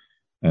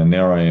 And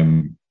there I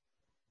am,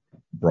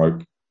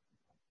 broke,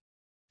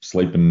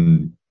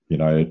 sleeping, at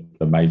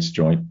a mate's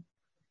joint,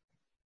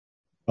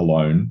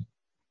 alone,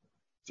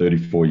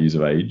 34 years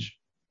of age.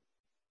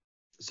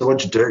 So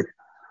what'd you do?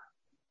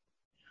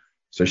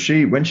 So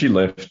when she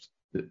left,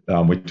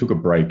 we took a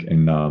break,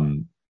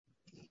 and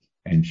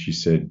she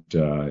said,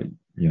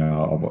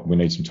 we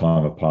need some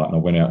time apart. And I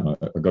went out and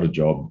I got a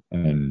job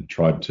and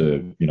tried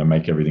to,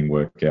 make everything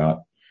work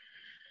out.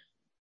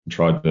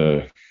 Tried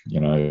to,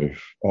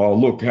 oh,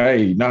 look,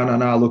 hey,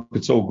 no, look,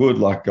 it's all good.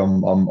 Like,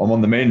 I'm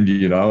on the mend,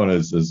 and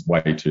it's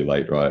way too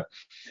late, right?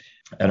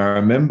 And I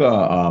remember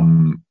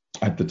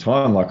at the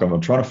time, like,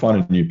 I'm trying to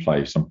find a new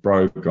place. I'm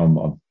broke.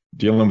 I'm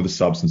dealing with the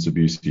substance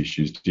abuse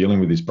issues, dealing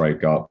with this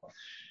breakup,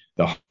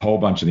 the whole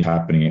bunch of things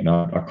happening. And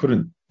I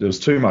couldn't, there was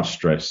too much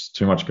stress,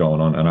 too much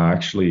going on. And I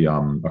actually, I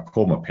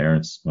called my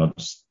parents. And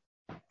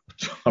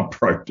I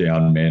broke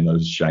down, man. It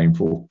was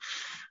shameful.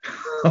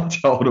 I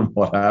told them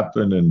what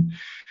happened.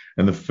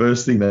 And the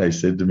first thing they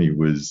said to me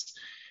was,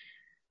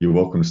 you're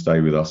welcome to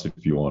stay with us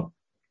if you want,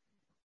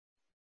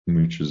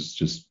 which was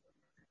just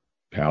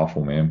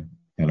powerful, man.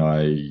 And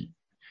I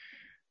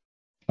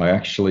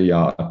actually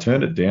I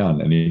turned it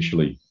down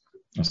initially.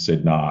 I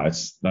said, nah,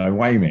 it's no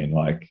way, man.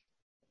 Like,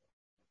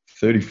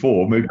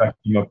 34, moved back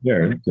to my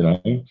parents,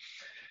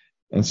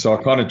 And so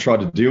I kind of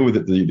tried to deal with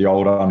it the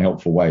old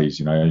unhelpful ways,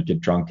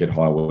 get drunk, get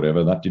high,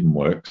 whatever. That didn't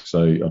work.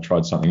 So I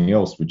tried something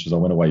else, which is I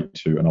went away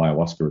to an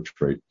ayahuasca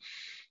retreat.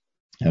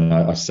 And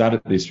I sat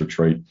at this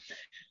retreat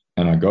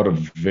and I got a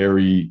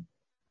very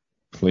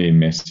clear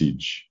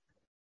message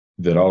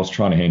that I was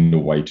trying to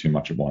handle way too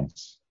much at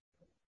once,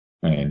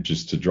 and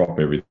just to drop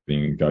everything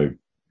and go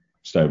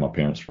stay with my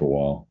parents for a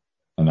while.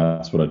 And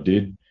that's what I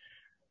did.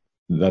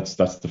 That's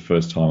the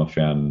first time I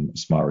found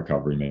Smart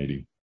Recovery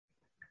meeting.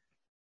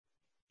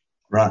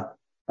 Right.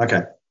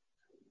 Okay.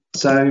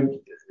 So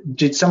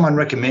did someone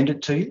recommend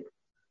it to you?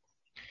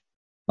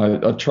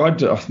 I tried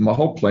to, my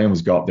whole plan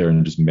was go up there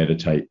and just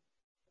meditate,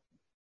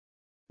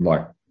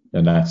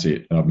 and that's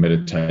it. And I'd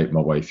meditate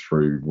my way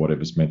through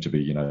whatever's meant to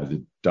be,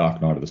 the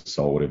dark night of the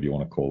soul, whatever you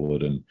want to call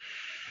it. And,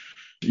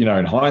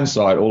 in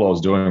hindsight, all I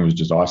was doing was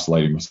just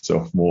isolating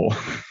myself more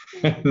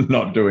and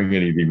not doing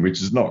anything,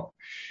 which is not,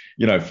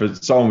 for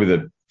someone with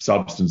a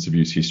substance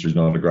abuse history is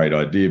not a great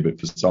idea, but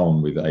for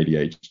someone with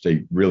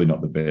ADHD, really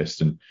not the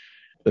best. And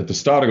at the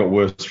start, I got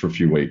worse for a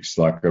few weeks,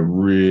 like a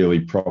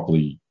really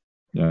properly,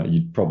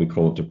 you'd probably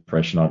call it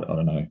depression. I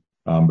don't know.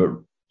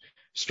 But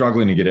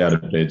struggling to get out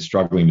of bed,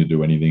 struggling to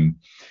do anything.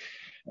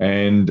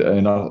 And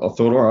I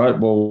thought, all right,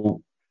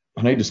 well,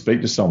 I need to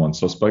speak to someone.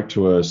 So I spoke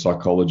to a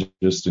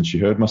psychologist and she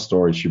heard my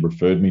story. She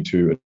referred me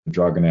to a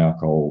drug and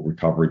alcohol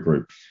recovery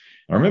group.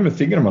 And I remember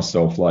thinking to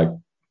myself, like,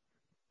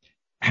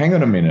 hang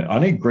on a minute, I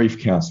need grief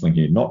counseling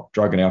here, not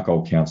drug and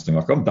alcohol counseling.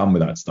 Like, I'm done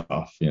with that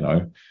stuff,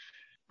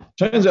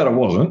 Turns out I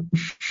wasn't.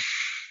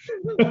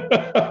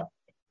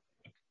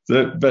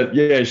 But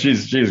yeah,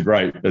 she's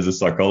great as a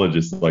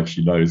psychologist. Like,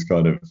 she knows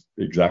kind of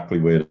exactly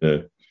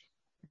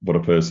what a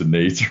person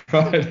needs,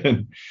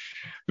 right?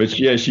 But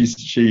yeah,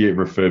 she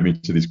referred me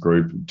to this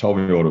group, told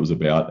me what it was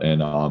about,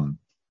 and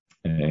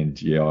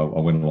yeah, I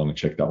went along and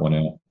checked that one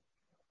out.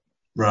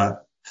 Right.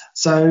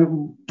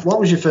 So, what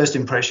was your first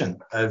impression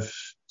of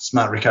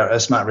Smart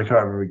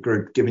Recovery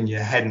Group, given you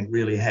hadn't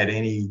really had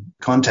any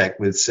contact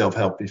with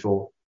self-help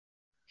before?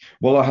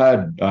 Well,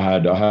 I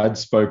had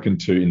spoken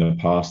to, in the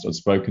past, I'd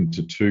spoken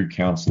to two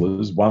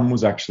counsellors. One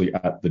was actually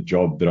at the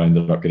job that I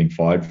ended up getting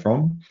fired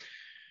from.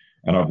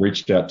 And I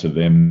reached out to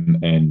them,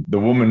 and the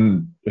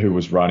woman who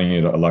was running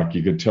it, like,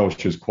 you could tell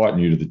she was quite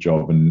new to the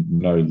job and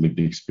no lived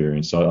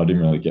experience. So I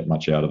didn't really get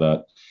much out of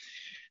that.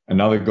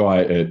 Another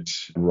guy at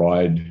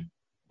Ride,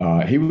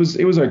 he was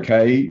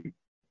okay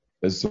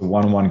as a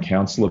one-on-one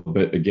counsellor,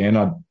 but again,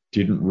 I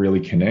didn't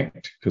really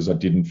connect because I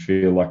didn't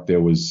feel like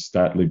there was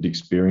that lived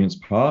experience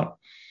part.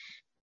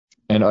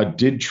 And I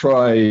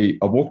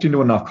walked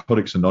into a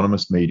Narcotics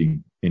Anonymous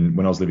meeting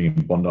when I was living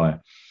in Bondi.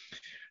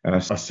 And I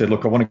said,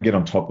 look, I want to get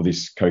on top of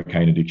this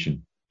cocaine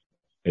addiction.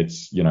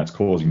 It's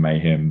causing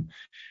mayhem.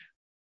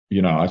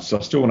 I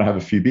still want to have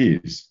a few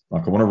beers.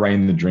 Like, I want to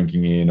rein the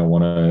drinking in. I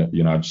want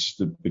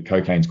to, the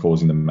cocaine's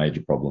causing the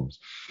major problems.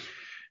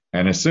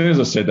 And as soon as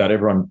I said that,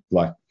 everyone,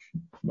 like,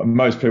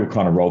 most people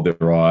kind of rolled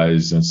their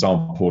eyes, and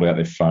someone pulled out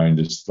their phone,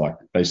 just like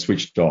they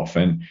switched off.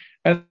 And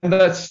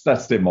that's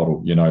their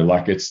model,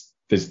 like, theirs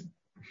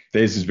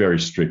is very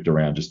strict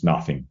around just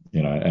nothing,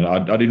 and I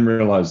didn't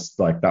realize,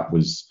 like, that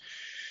was,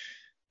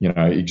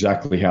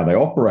 exactly how they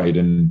operate.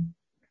 And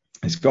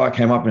this guy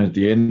came up and at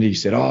the end he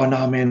said, "Oh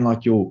no, man,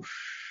 like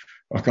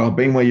I've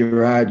been where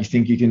you're at. You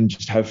think you can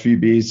just have a few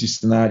beers,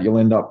 this and that. You'll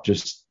end up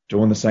just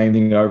doing the same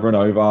thing over and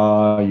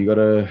over. You got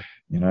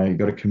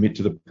to commit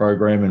to the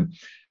program."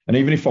 And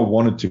even if I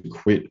wanted to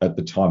quit at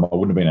the time, I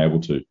wouldn't have been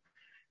able to.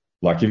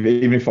 Like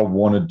even if I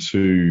wanted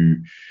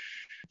to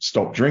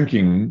stop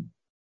drinking,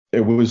 it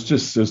was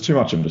too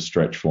much of a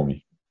stretch for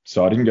me.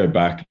 So I didn't go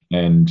back.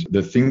 And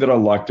the thing that I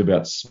liked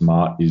about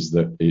SMART is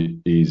that it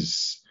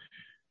is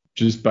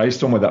just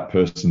based on where that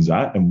person's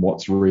at and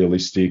what's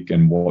realistic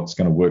and what's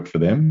going to work for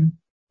them.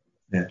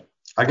 Yeah.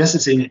 I guess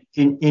it's in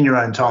your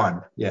own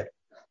time. Yeah.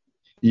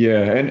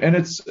 Yeah. And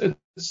it's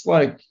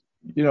like,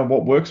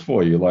 what works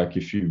for you. Like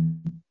if you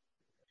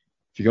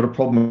got a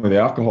problem with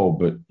alcohol,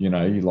 but you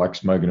like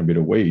smoking a bit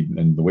of weed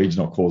and the weed's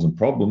not causing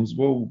problems,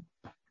 well,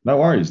 no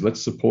worries.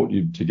 Let's support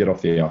you to get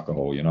off the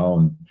alcohol,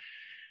 and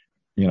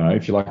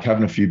if you like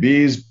having a few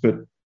beers, but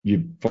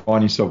you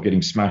find yourself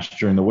getting smashed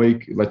during the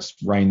week, let's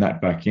rein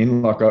that back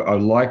in. Like I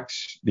liked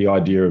the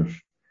idea of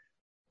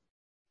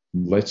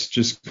let's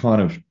just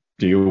kind of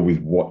deal with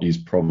what is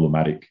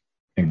problematic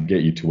and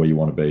get you to where you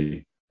want to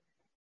be.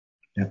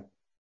 Yeah.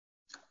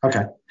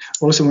 Okay.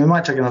 Well, listen, we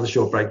might take another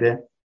short break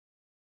there.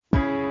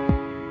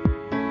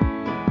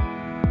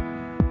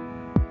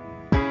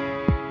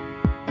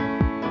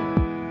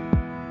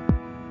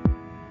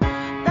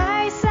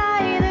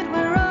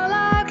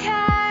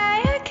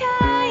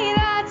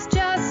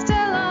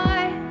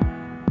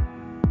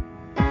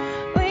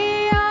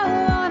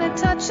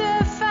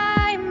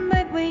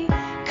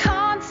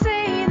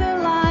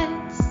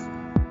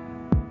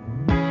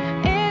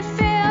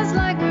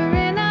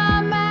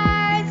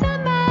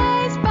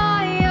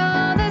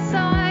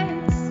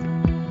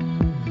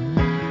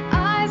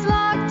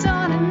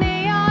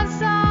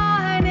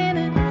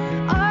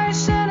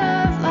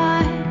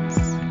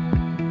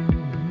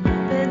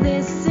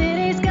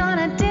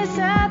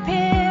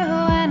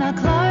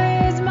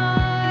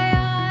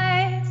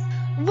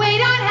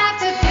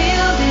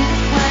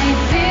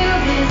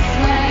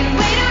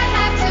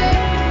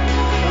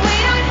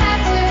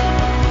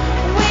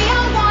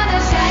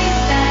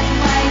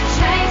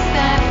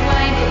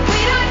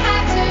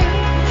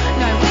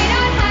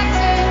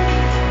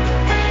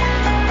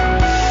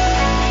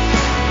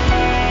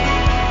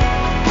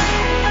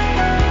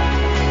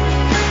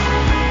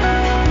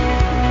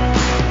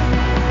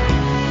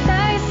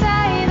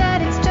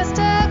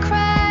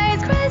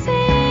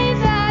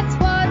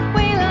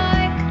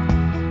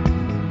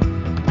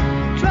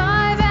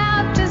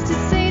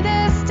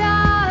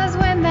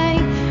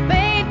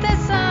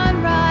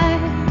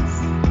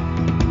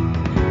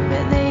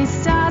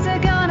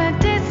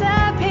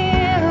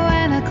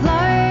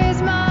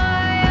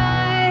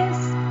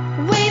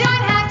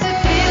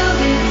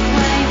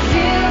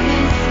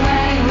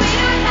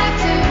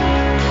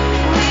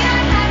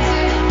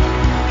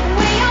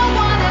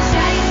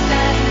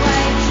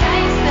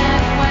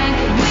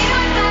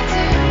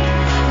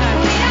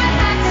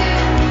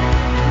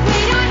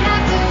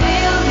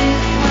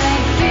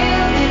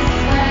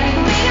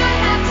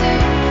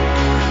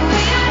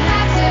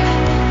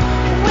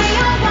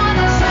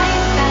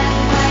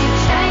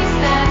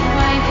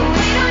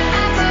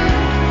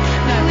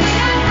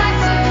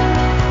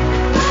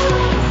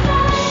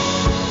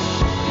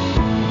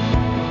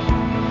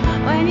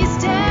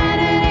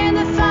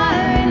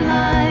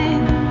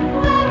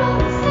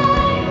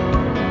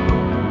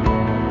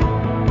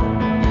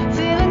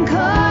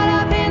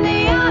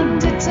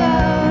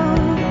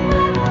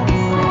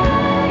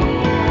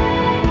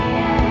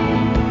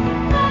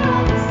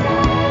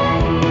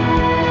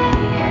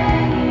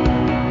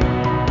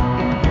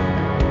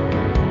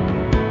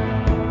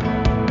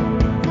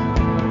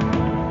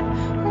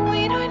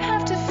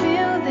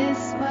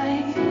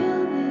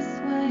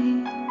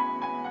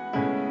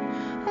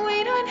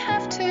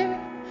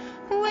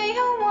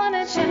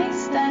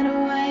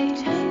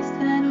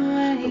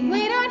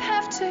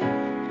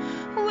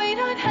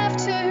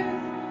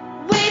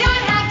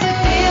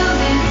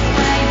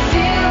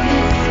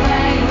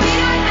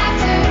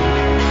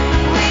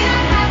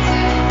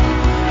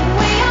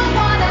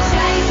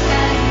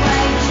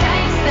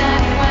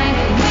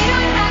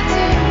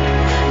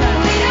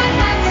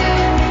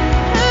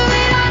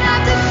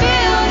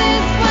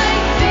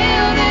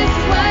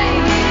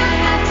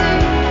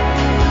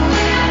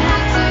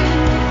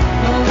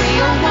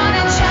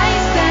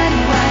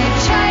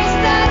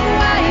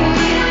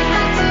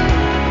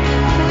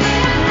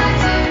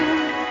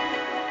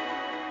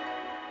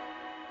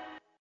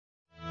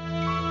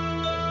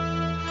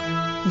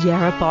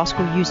 Yarra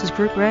Bicycle Users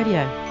Group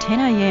Radio, 10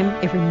 a.m.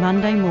 every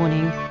Monday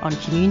morning on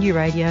Community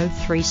Radio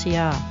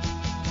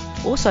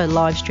 3CR. Also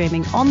live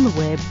streaming on the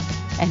web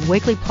and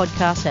weekly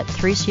podcasts at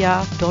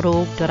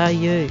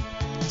 3cr.org.au.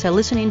 So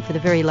listen in for the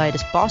very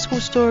latest bicycle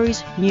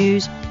stories,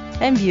 news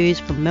and views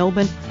from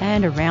Melbourne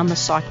and around the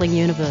cycling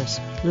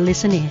universe.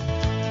 Listen in.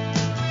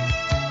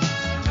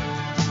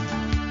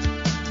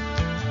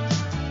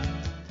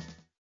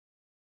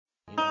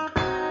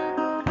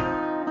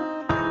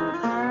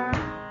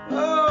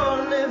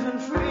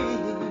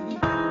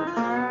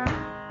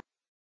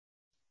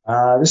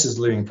 This is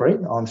Living Free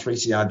on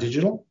 3CR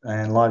Digital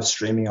and live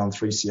streaming on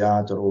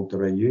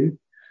 3cr.org.au.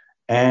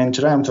 And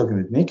today I'm talking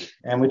with Nick,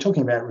 and we're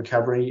talking about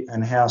recovery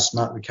and how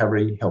Smart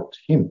Recovery helped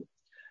him.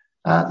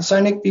 So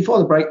Nick, before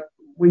the break,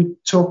 we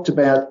talked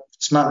about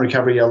Smart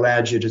Recovery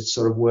allowed you to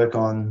sort of work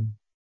on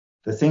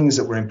the things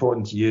that were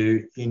important to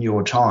you in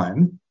your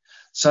time.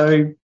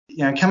 So,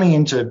 coming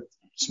into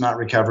Smart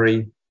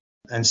Recovery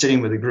and sitting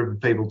with a group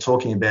of people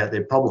talking about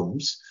their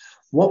problems,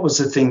 what was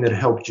the thing that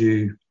helped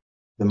you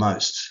the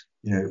most,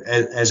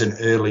 as an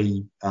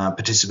early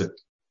participant?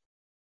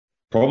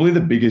 Probably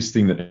the biggest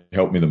thing that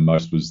helped me the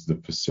most was the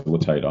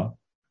facilitator,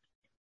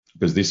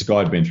 because this guy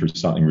had been through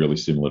something really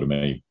similar to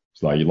me.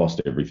 It's like he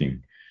lost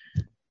everything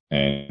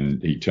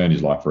and he turned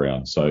his life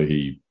around. So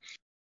he,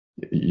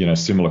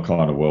 similar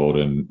kind of world.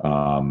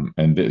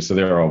 So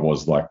there I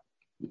was, like,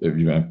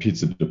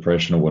 pits of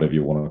depression or whatever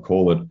you want to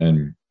call it.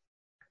 And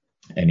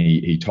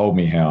he told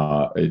me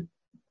how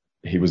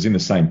he was in the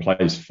same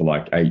place for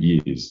like 8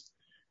 years,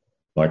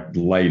 like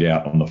laid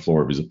out on the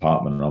floor of his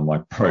apartment. And I'm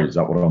like, bro, is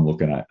that what I'm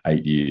looking at?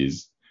 8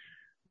 years.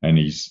 And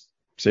he's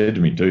said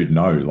to me, dude,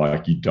 no,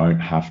 like, you don't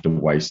have to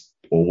waste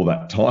all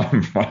that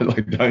time, right?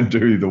 Like, don't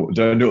do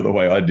it the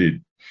way I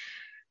did.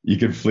 You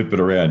can flip it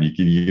around.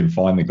 You can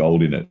find the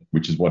gold in it,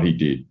 which is what he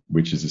did,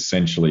 which is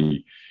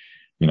essentially,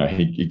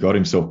 he got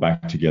himself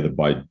back together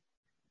by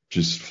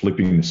just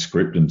flipping the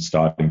script and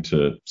starting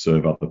to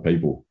serve other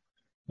people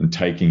and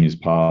taking his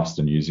past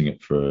and using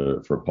it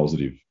for a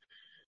positive.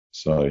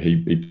 So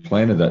he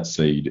planted that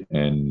seed,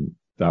 and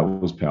that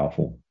was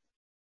powerful.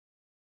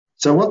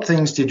 So what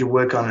things did you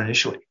work on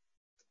initially?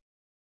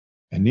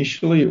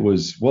 Initially, it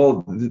was,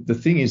 well, the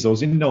thing is, I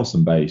was in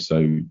Nelson Bay,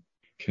 so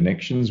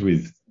connections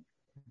with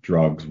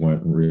drugs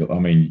weren't real. I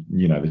mean,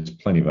 there's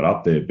plenty of it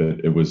up there,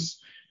 but it was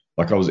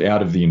like I was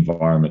out of the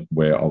environment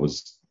where I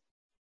was,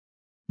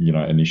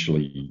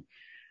 initially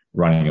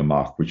running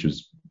amok, which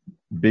was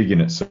big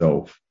in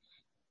itself.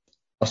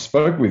 I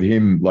spoke with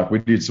him, like we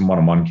did some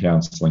one-on-one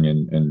counseling,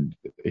 and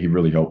he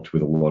really helped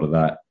with a lot of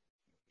that,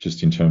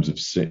 just in terms of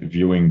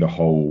viewing the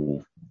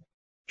whole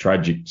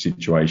tragic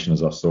situation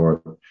as I saw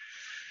it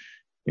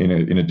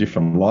in a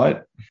different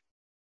light.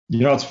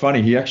 It's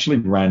funny, he actually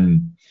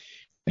ran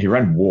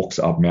walks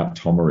up Mount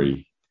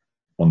Tomaree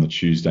on the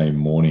Tuesday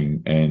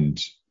morning,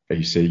 and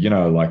he said,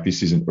 like,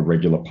 this isn't a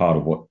regular part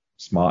of what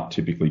Smart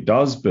typically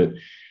does, but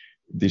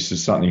this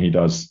is something he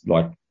does,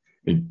 like,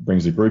 he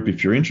brings a group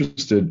if you're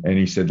interested. And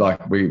he said,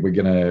 like, we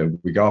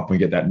go up and we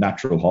get that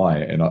natural high.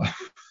 And I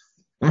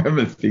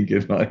remember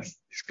thinking, like,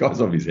 this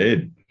guy's off his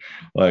head.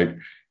 Like,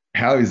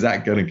 how is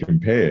that going to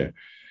compare?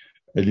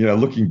 And,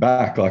 looking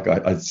back, like,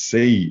 I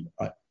see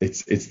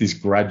it's this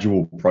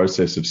gradual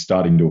process of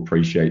starting to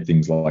appreciate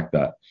things like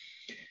that.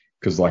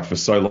 Because, like, for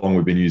so long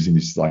we've been using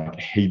this, like,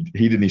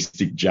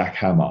 hedonistic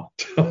jackhammer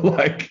to,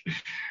 like,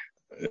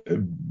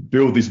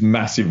 build this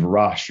massive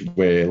rush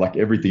where, like,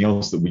 everything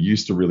else that we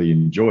used to really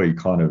enjoy,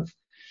 kind of,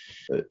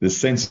 the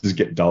senses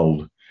get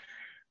dulled.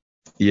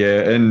 Yeah,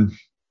 and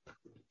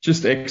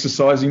just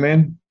exercising,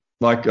 man.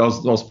 Like, I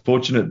was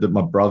fortunate that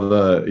my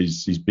brother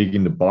he's big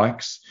into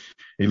bikes.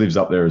 He lives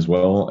up there as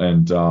well,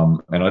 and I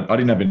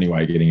didn't have any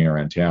way of getting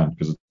around town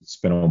because I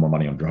spent all my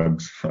money on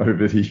drugs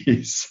over the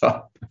years. So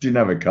I didn't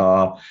have a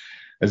car.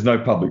 There's no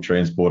public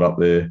transport up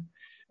there.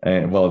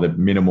 And, well, they're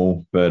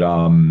minimal, but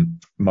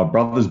my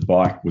brother's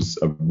bike was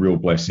a real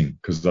blessing,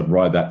 because I'd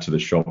ride that to the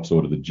shops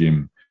or to the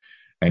gym,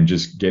 and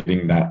just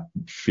getting that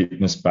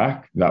fitness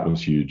back, that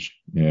was huge.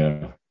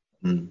 Yeah.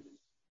 Mm.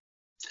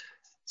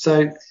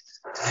 So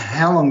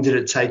how long did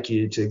it take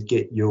you to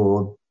get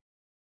your,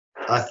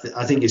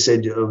 I think you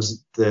said it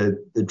was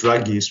the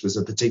drug use was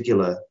a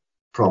particular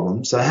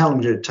problem. So how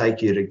long did it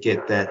take you to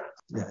get that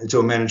to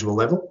a manageable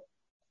level?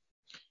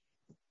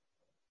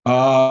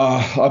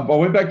 I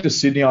went back to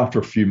Sydney after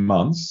a few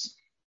months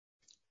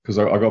because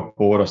I got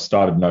bored. I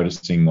started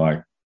noticing,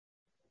 like,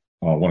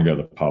 I want to go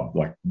to the pub,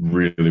 like,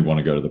 really want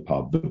to go to the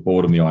pub, the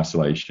boredom, the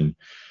isolation.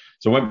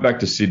 So I went back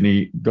to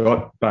Sydney,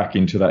 got back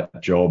into that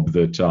job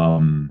that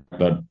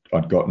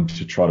I'd gotten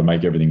to try to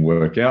make everything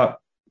work out.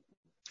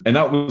 And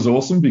that was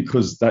awesome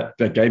because that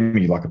gave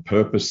me, like, a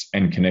purpose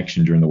and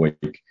connection during the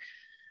week.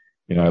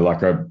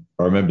 Like, I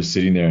remember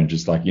sitting there and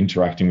just, like,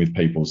 interacting with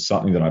people,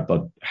 something that I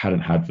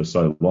hadn't had for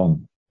so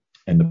long.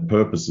 And the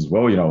purpose as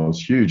well,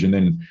 was huge. And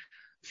then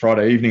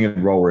Friday evening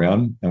would roll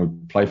around and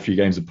we'd play a few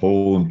games of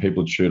pool and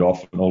people would shoot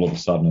off. And all of a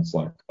sudden it's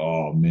like,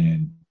 oh,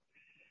 man,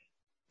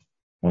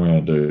 what am I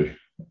going to do?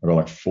 I've got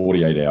like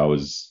 48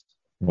 hours.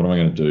 What am I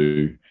going to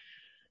do?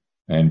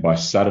 And by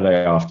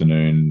Saturday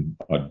afternoon,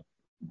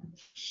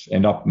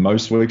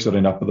 most weeks I'd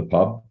end up at the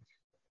pub.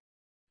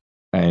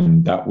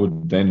 And that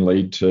would then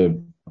lead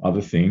to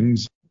other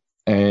things.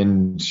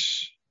 And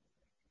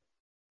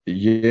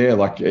yeah,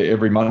 like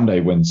every Monday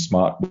when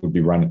Smart would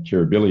be run at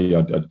Kirribilli,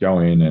 I'd go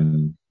in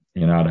and,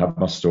 I'd have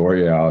my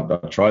story out.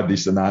 I tried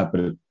this and that, but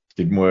it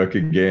didn't work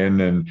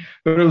again.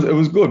 But it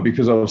was good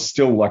because I was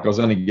still, like, I was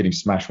only getting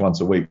smashed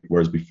once a week,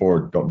 whereas before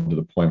it got to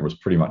the point where it was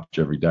pretty much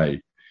every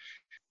day.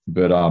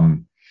 But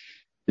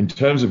in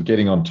terms of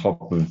getting on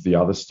top of the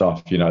other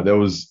stuff, there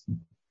was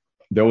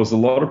there was a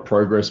lot of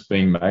progress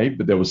being made,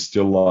 but there was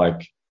still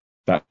like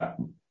that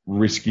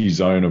risky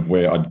zone of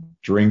where I'd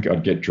drink,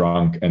 I'd get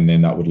drunk, and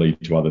then that would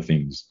lead to other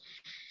things.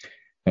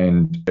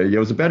 And it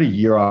was about a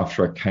year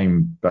after I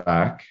came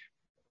back,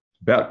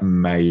 about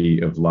May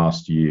of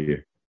last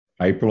year,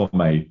 April or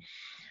May,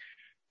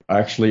 I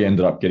actually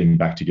ended up getting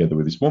back together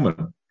with this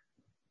woman.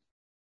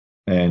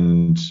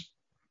 And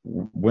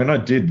when I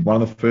did,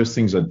 one of the first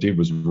things I did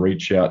was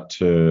reach out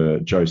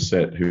to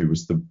Josette, who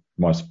was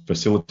my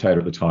facilitator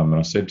at the time. And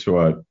I said to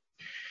her,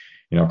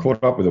 I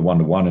caught up with her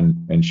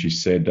one-to-one, and she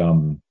said,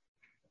 I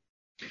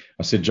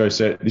said,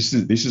 Josette, this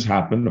has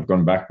happened. I've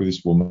gone back with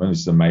this woman. This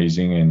is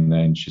amazing. And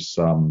then she's,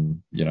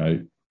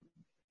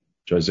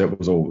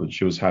 Josette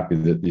she was happy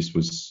that this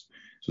was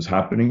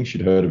happening.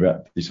 She'd heard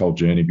about this whole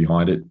journey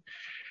behind it.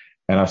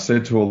 And I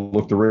said to her,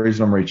 look, the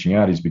reason I'm reaching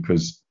out is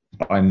because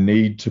I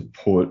need to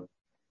put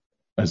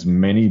as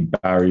many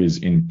barriers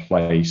in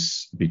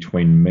place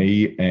between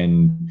me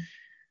and,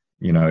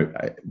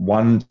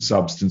 one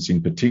substance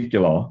in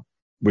particular,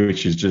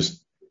 which is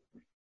just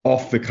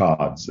off the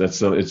cards. It's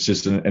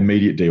just an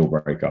immediate deal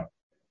breaker.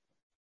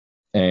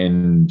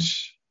 And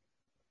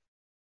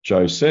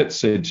Josette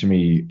said to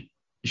me,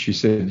 she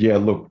said, yeah,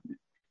 look,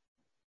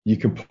 you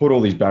can put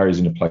all these barriers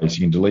into place.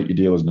 You can delete your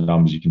dealers'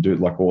 numbers. You can do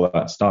like all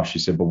that stuff. She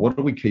said, but what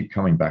do we keep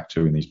coming back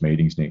to in these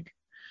meetings, Nick?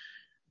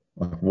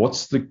 Like,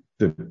 what's the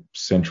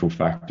central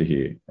factor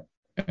here?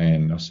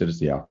 And I said, it's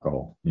the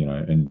alcohol,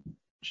 and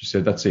she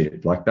said, that's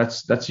it. Like,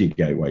 that's your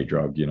gateway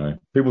drug,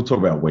 People talk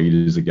about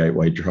weed as a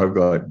gateway drug,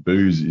 like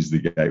booze is the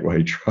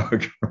gateway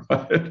drug,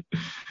 right?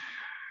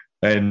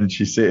 And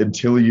she said,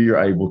 until you're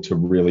able to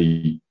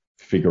really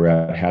figure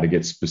out how to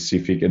get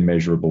specific and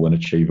measurable and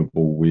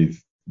achievable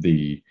with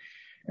the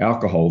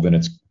alcohol,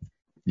 then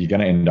you're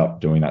going to end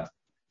up doing that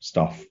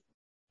stuff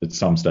at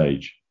some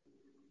stage.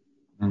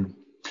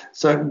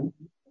 So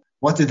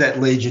what did that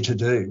lead you to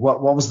do?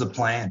 What was the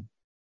plan?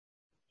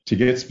 To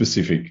get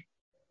specific.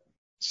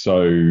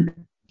 So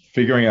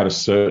figuring out a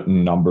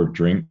certain number of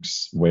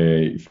drinks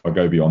where if I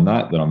go beyond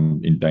that, then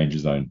I'm in danger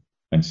zone,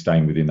 and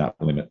staying within that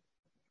limit.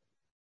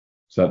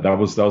 So that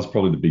was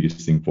probably the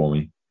biggest thing for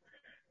me.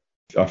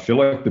 I feel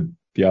like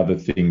the other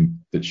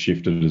thing that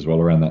shifted as well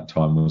around that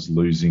time was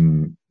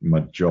losing my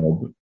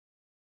job.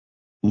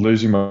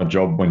 Losing my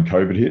job when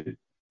COVID hit.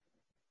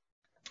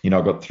 I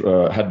got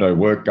had no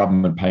work,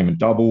 government payment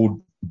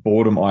doubled,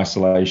 boredom,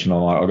 isolation.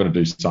 I'm like, I've got to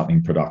do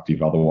something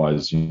productive.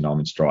 Otherwise, I'm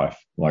in strife,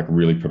 like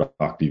really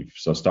productive.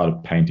 So I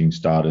started painting,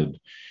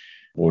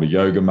 bought a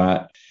yoga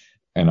mat,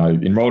 and I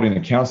enrolled in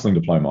a counselling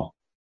diploma.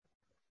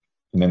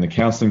 And then the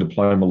counselling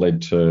diploma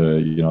led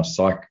to,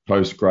 psych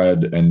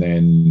postgrad, and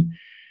then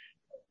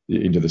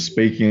into the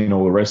speaking and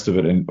all the rest of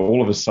it. And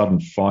all of a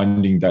sudden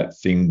finding that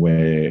thing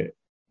where,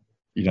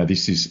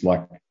 this is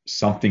like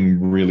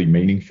something really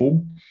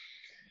meaningful.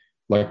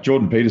 Like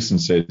Jordan Peterson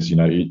says, you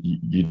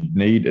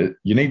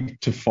need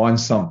to find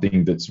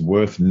something that's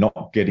worth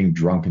not getting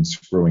drunk and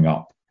screwing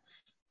up.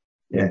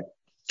 Yeah.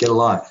 Get a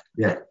life.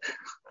 Yeah.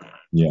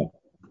 Yeah.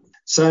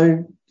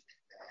 So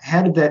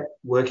how did that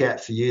work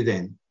out for you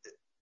then?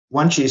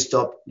 Once you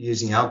stopped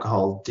using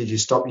alcohol, did you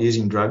stop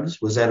using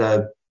drugs? Was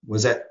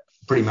that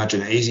pretty much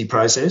an easy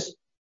process?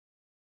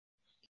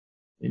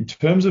 In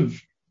terms of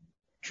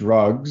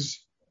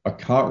drugs, I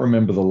can't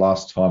remember the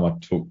last time I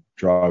took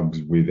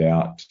drugs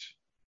without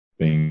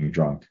being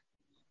drunk.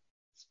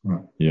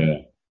 Right. Yeah.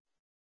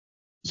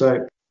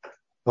 So,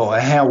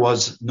 how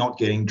was not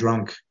getting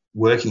drunk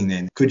working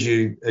then? Could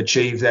you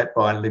achieve that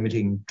by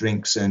limiting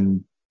drinks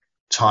and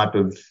type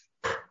of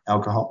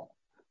alcohol?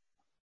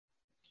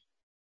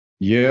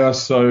 Yeah.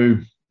 So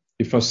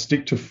if I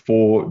stick to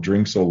 4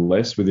 drinks or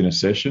less within a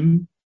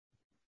session,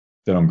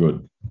 then I'm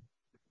good. If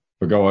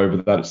I go over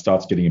that, it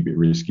starts getting a bit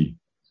risky.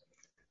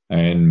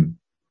 And,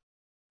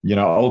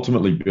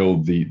 ultimately,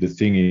 Bill, the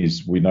thing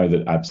is, we know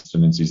that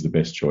abstinence is the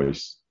best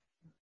choice.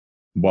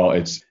 Well,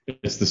 it's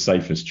the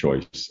safest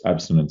choice.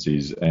 Abstinence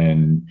is,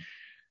 and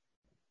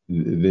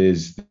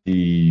there's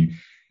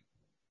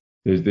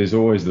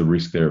always the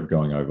risk there of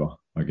going over,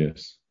 I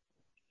guess.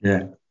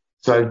 Yeah.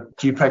 So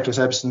do you practice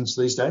abstinence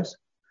these days?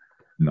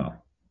 No.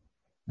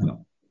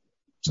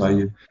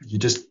 So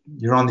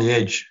you're on the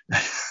edge.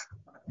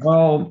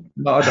 Well,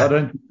 no, I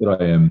don't think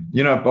that I am.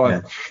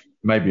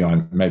 Maybe I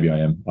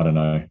am. I don't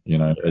know.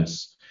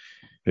 It's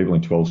people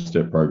in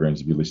 12-step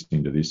programs, if you're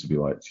listening to this, will be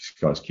like, this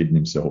guy's kidding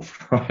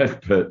himself,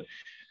 right? But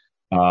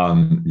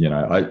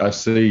I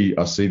see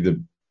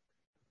the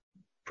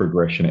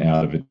progression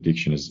out of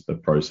addiction as a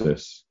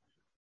process.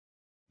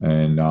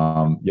 And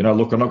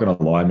look, I'm not going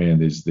to lie, man.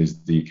 There's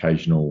the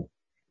occasional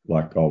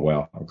like, oh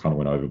wow, I kind of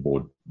went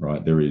overboard,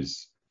 right? There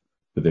is,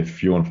 but they're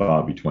few and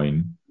far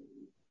between.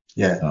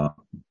 Yeah.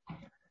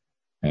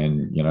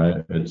 And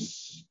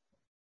it's.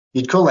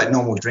 You'd call that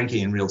normal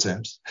drinking in real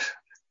terms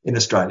in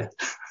Australia.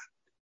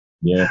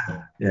 Yeah.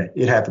 Yeah,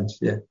 it happens.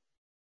 Yeah.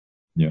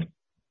 Yeah.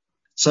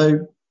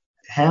 So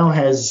how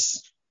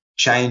has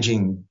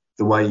changing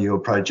the way you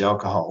approach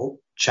alcohol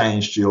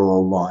changed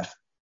your life?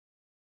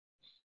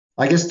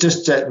 I guess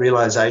just that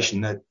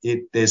realization that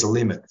there's a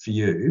limit for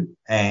you,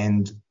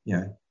 and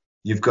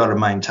you've got to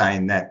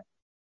maintain that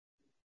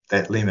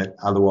limit,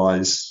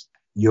 otherwise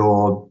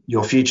your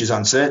future's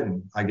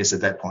uncertain, I guess,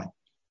 at that point.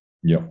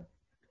 Yeah.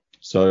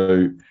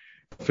 So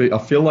I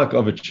feel like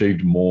I've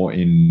achieved more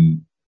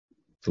in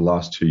the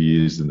last 2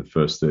 years than the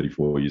first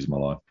 34 years of my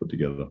life put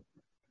together.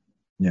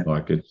 Yeah.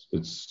 Like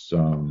it's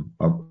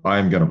I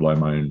am going to blow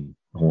my own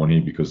horn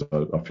here because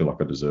I feel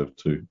like I deserve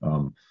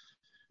to.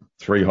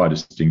 3 high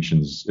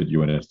distinctions at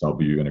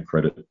UNSW and a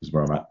credit is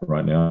where I'm at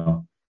right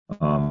now,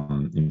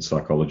 in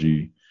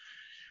psychology,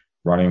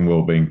 running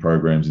wellbeing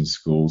programs in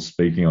schools,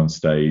 speaking on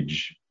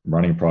stage,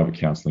 running a private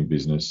counselling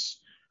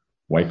business,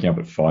 waking up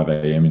at 5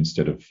 a.m.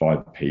 instead of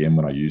 5 p.m.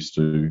 when I used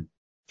to,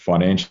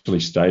 financially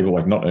stable,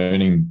 like not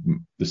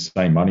earning the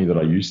same money that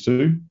I used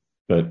to,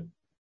 but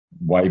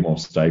way more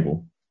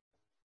stable,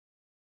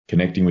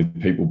 connecting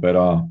with people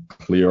better,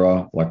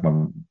 clearer, like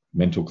my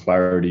mental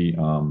clarity,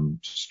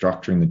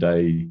 structuring the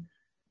day.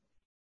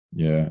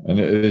 Yeah. And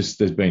there's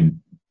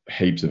been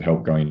heaps of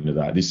help going into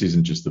that. This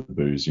isn't just the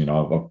booze,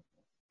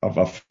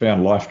 I've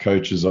found life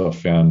coaches. I've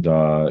found,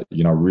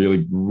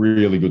 really,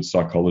 really good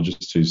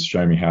psychologists who's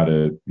shown me how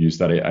to use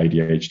that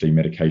ADHD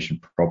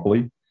medication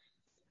properly.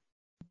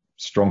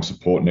 Strong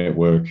support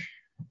network.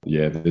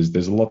 Yeah,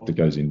 there's a lot that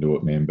goes into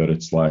it, man. But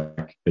it's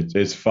like,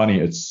 it's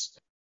funny.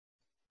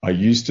 I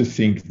used to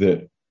think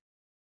that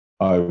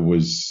I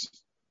was,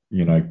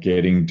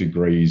 getting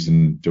degrees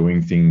and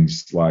doing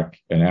things like,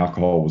 and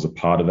alcohol was a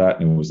part of that.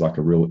 And it was like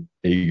a real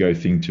ego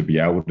thing to be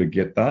able to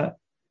get that,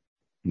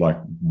 like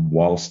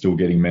while still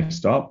getting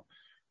messed up.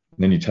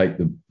 And then you take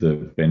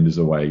the benders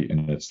away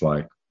and it's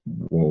like,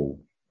 whoa,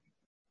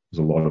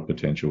 there's a lot of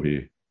potential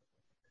here.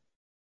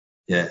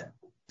 Yeah.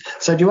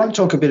 So do you want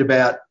to talk a bit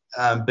about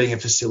being a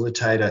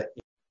facilitator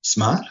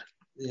SMART?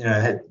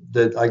 I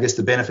guess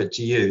the benefit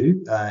to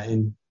you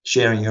in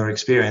sharing your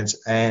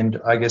experience, and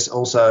I guess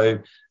also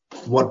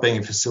what being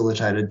a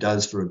facilitator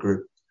does for a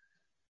group.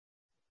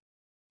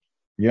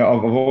 Yeah,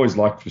 I've always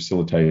liked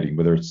facilitating,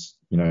 whether it's,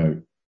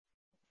 in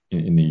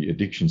the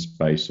addiction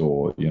space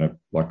or,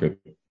 like a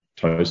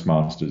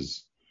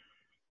Toastmasters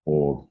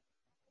or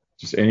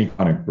just any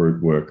kind of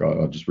group work,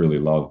 I just really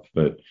love.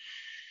 But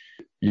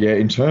yeah,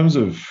 in terms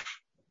of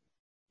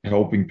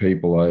helping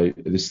people,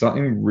 there's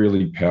something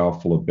really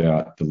powerful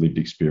about the lived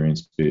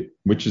experience bit,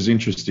 which is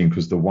interesting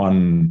because the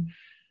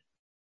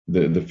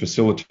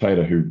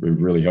facilitator who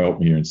really helped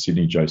me here in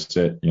Sydney,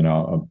 Josette,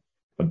 I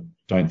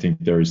don't think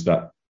there is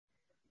that.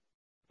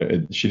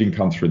 She didn't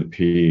come through the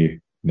peer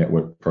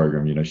network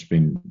program. She's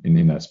been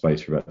in that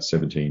space for about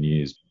 17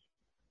 years.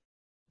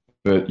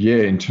 But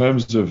yeah, in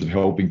terms of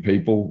helping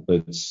people,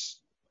 it's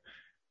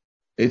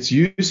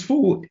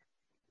useful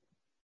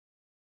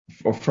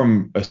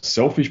from a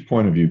selfish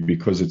point of view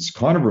because it's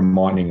kind of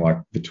reminding like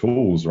the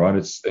tools, right?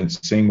 And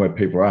seeing where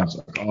people are at. It's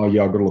like, oh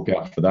yeah, I've got to look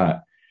out for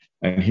that.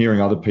 And hearing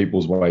other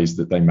people's ways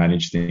that they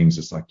manage things,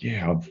 it's like,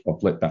 yeah,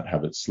 I've let that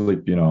habit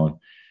slip,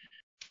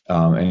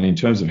 And in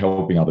terms of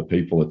helping other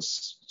people,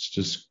 it's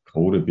just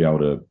cool to be able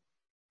to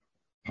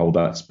hold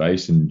that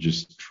space and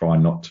just try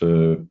not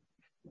to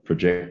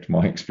project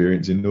my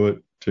experience into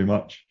it too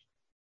much.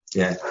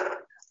 Yeah.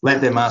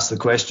 Let them ask the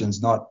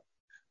questions, not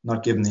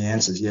give them the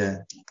answers.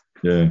 Yeah.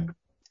 Yeah.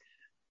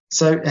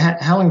 So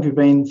how long have you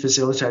been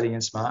facilitating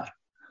in SMART?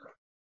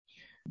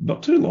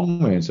 Not too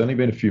long, man. It's only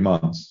been a few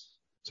months.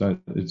 So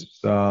it's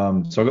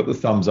so I got the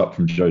thumbs up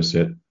from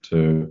Josette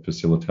to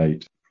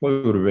facilitate.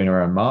 Probably would have been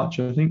around March,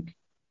 I think.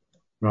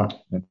 Right.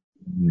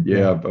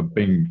 Yeah, I've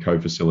been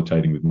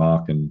co-facilitating with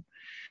Mark and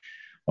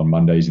on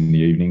Mondays in the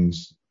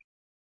evenings.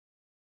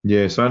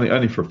 Yeah, so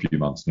only for a few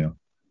months now.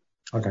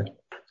 Okay.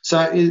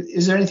 So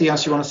is there anything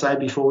else you want to say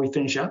before we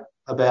finish up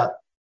about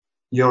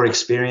your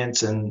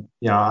experience? And,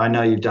 I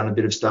know you've done a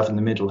bit of stuff in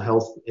the mental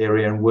health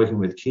area and working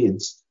with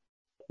kids.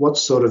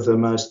 What's sort of the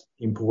most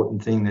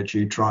important thing that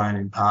you try and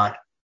impart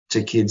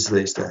to kids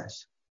these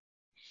days?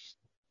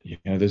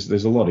 Yeah,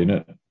 there's a lot in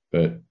it,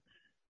 but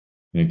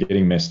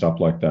getting messed up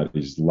like that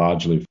is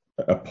largely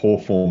a poor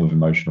form of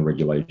emotional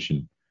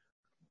regulation,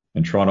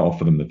 and trying to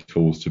offer them the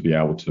tools to be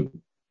able to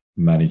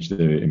manage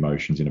their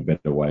emotions in a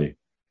better way.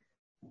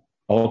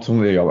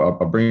 Ultimately, I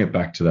bring it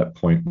back to that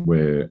point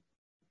where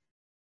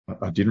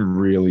I didn't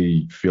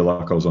really feel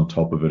like I was on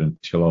top of it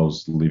until I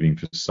was living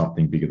for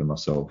something bigger than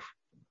myself.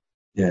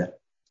 Yeah.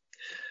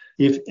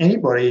 If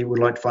anybody would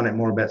like to find out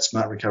more about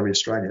Smart Recovery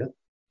Australia,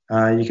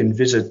 you can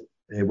visit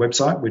their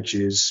website, which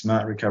is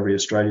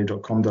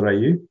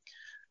smartrecoveryaustralia.com.au,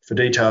 for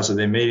details of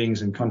their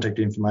meetings and contact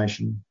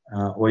information,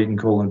 or you can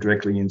call them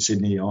directly in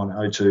Sydney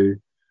on 02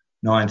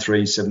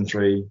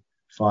 9373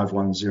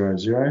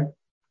 5100.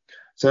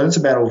 So that's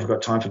about all we've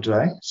got time for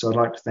today. So I'd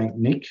like to thank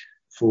Nick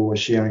for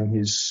sharing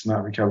his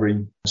Smart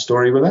Recovery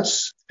story with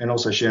us and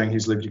also sharing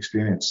his lived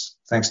experience.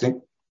 Thanks, Nick.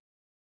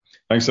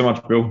 Thanks so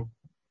much, Bill.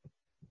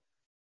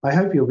 I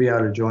hope you'll be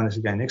able to join us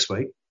again next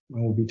week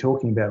when we'll be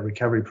talking about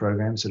recovery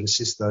programs that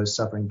assist those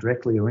suffering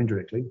directly or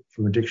indirectly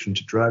from addiction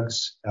to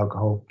drugs,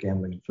 alcohol,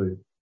 gambling and food.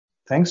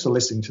 Thanks for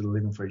listening to the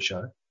Living Free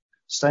Show.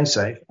 Stay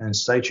safe and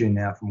stay tuned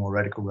now for more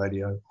Radical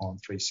Radio on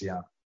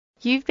 3CR.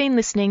 You've been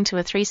listening to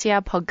a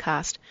 3CR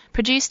podcast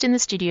produced in the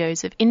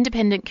studios of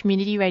independent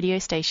community radio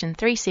station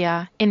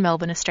 3CR in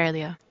Melbourne,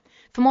 Australia.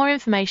 For more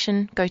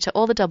information, go to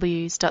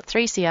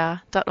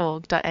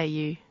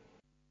allthews.3cr.org.au.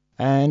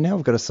 And now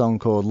we've got a song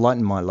called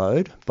Lighten My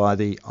Load by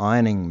the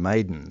Ironing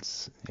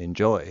Maidens.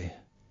 Enjoy.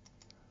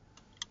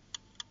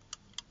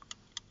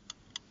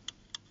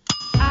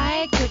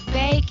 I could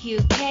bake you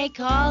cake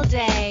all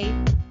day.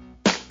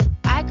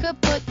 I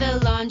could put the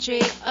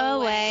laundry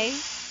away.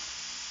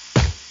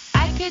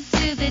 I could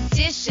do the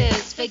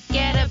dishes,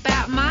 forget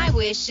about my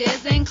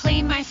wishes, and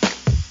clean my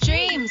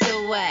dreams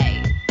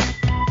away.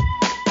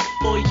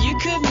 Or you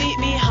could meet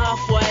me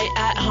halfway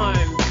at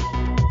home.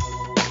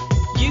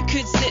 You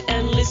could sit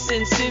and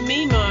listen to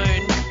me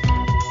moan.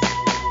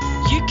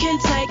 You can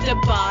take the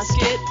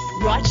basket,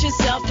 write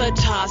yourself a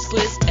task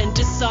list, and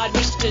decide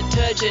which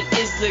detergent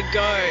is the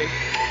go.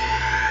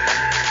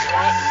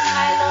 Lighten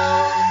my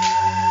load.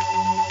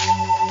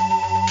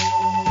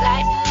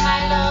 Lighten my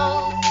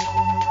load.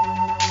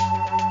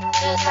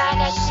 'Cause I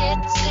got shit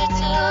to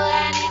do,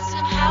 I need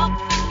some help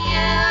from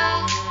you.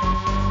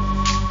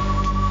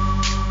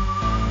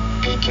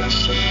 Pick your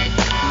shit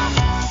up.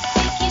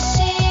 Pick your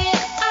shit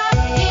up.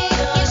 Pick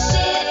your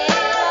shit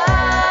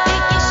up.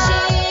 Pick your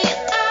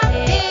shit up.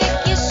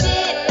 Pick your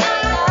shit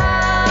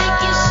up. Pick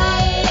your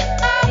shit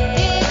up.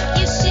 Pick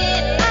your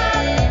shit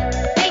up.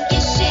 Pick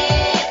your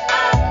shit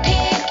up.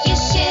 Pick your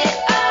shit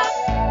up.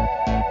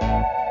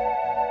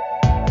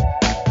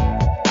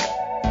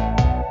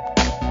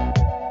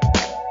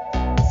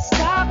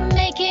 Stop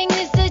making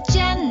this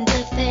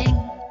agenda thing.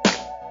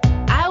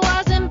 I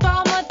wasn't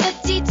born with a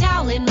tea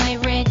towel in my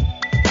ring.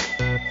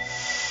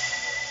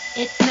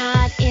 It's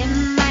not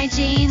in my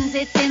jeans,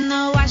 it's in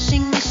the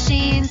washing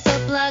machine. So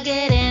plug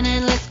it in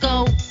and let's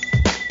go.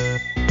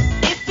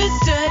 If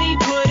it's dirty,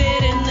 put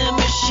it in the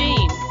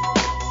machine.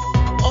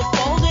 Or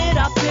fold it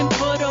up and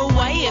put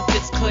away if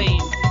it's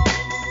clean.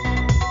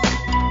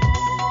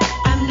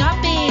 I'm not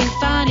being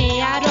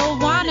funny, I don't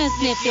wanna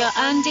sniff your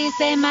undies.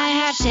 They might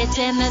have shit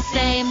in the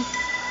same.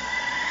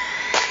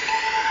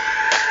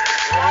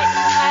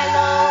 Lighten my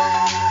load.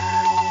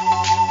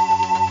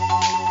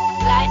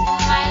 Lighten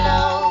my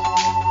load.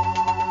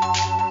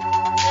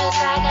 'Cause I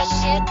got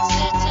shit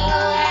to do, I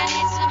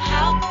need some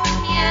help from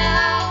you.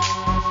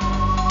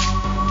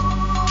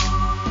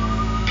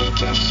 Pick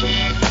your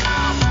shit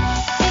up.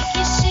 Pick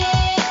your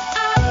shit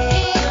up.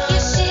 Pick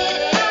your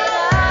shit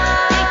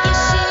up. Pick your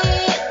shit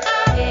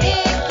up.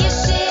 Pick your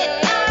shit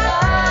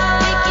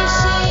up. Pick your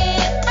shit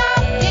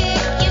up.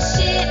 Pick your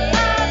shit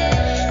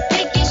up.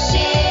 Pick your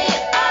shit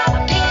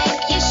up.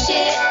 Pick your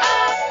shit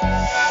up.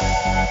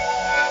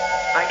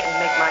 I can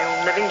make my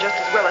own living just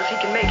as well as he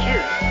can make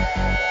his.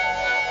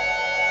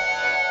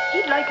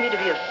 He'd like me to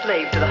be a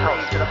slave to the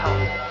house, to the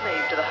house,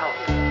 slave to the house,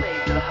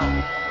 slave to the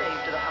house,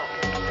 slave to the house.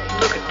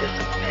 Look at this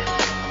mess.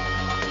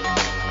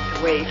 The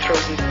way he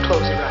throws his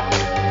clothes around.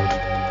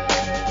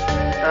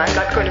 But I'm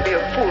not going to be a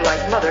fool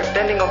like Mother,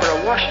 bending over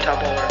a wash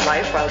tub all her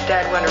life while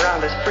Dad went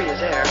around as free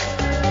as air.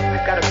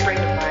 I've got a brain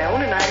of my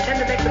own, and I intend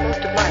to make the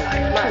most of my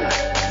life, my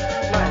life.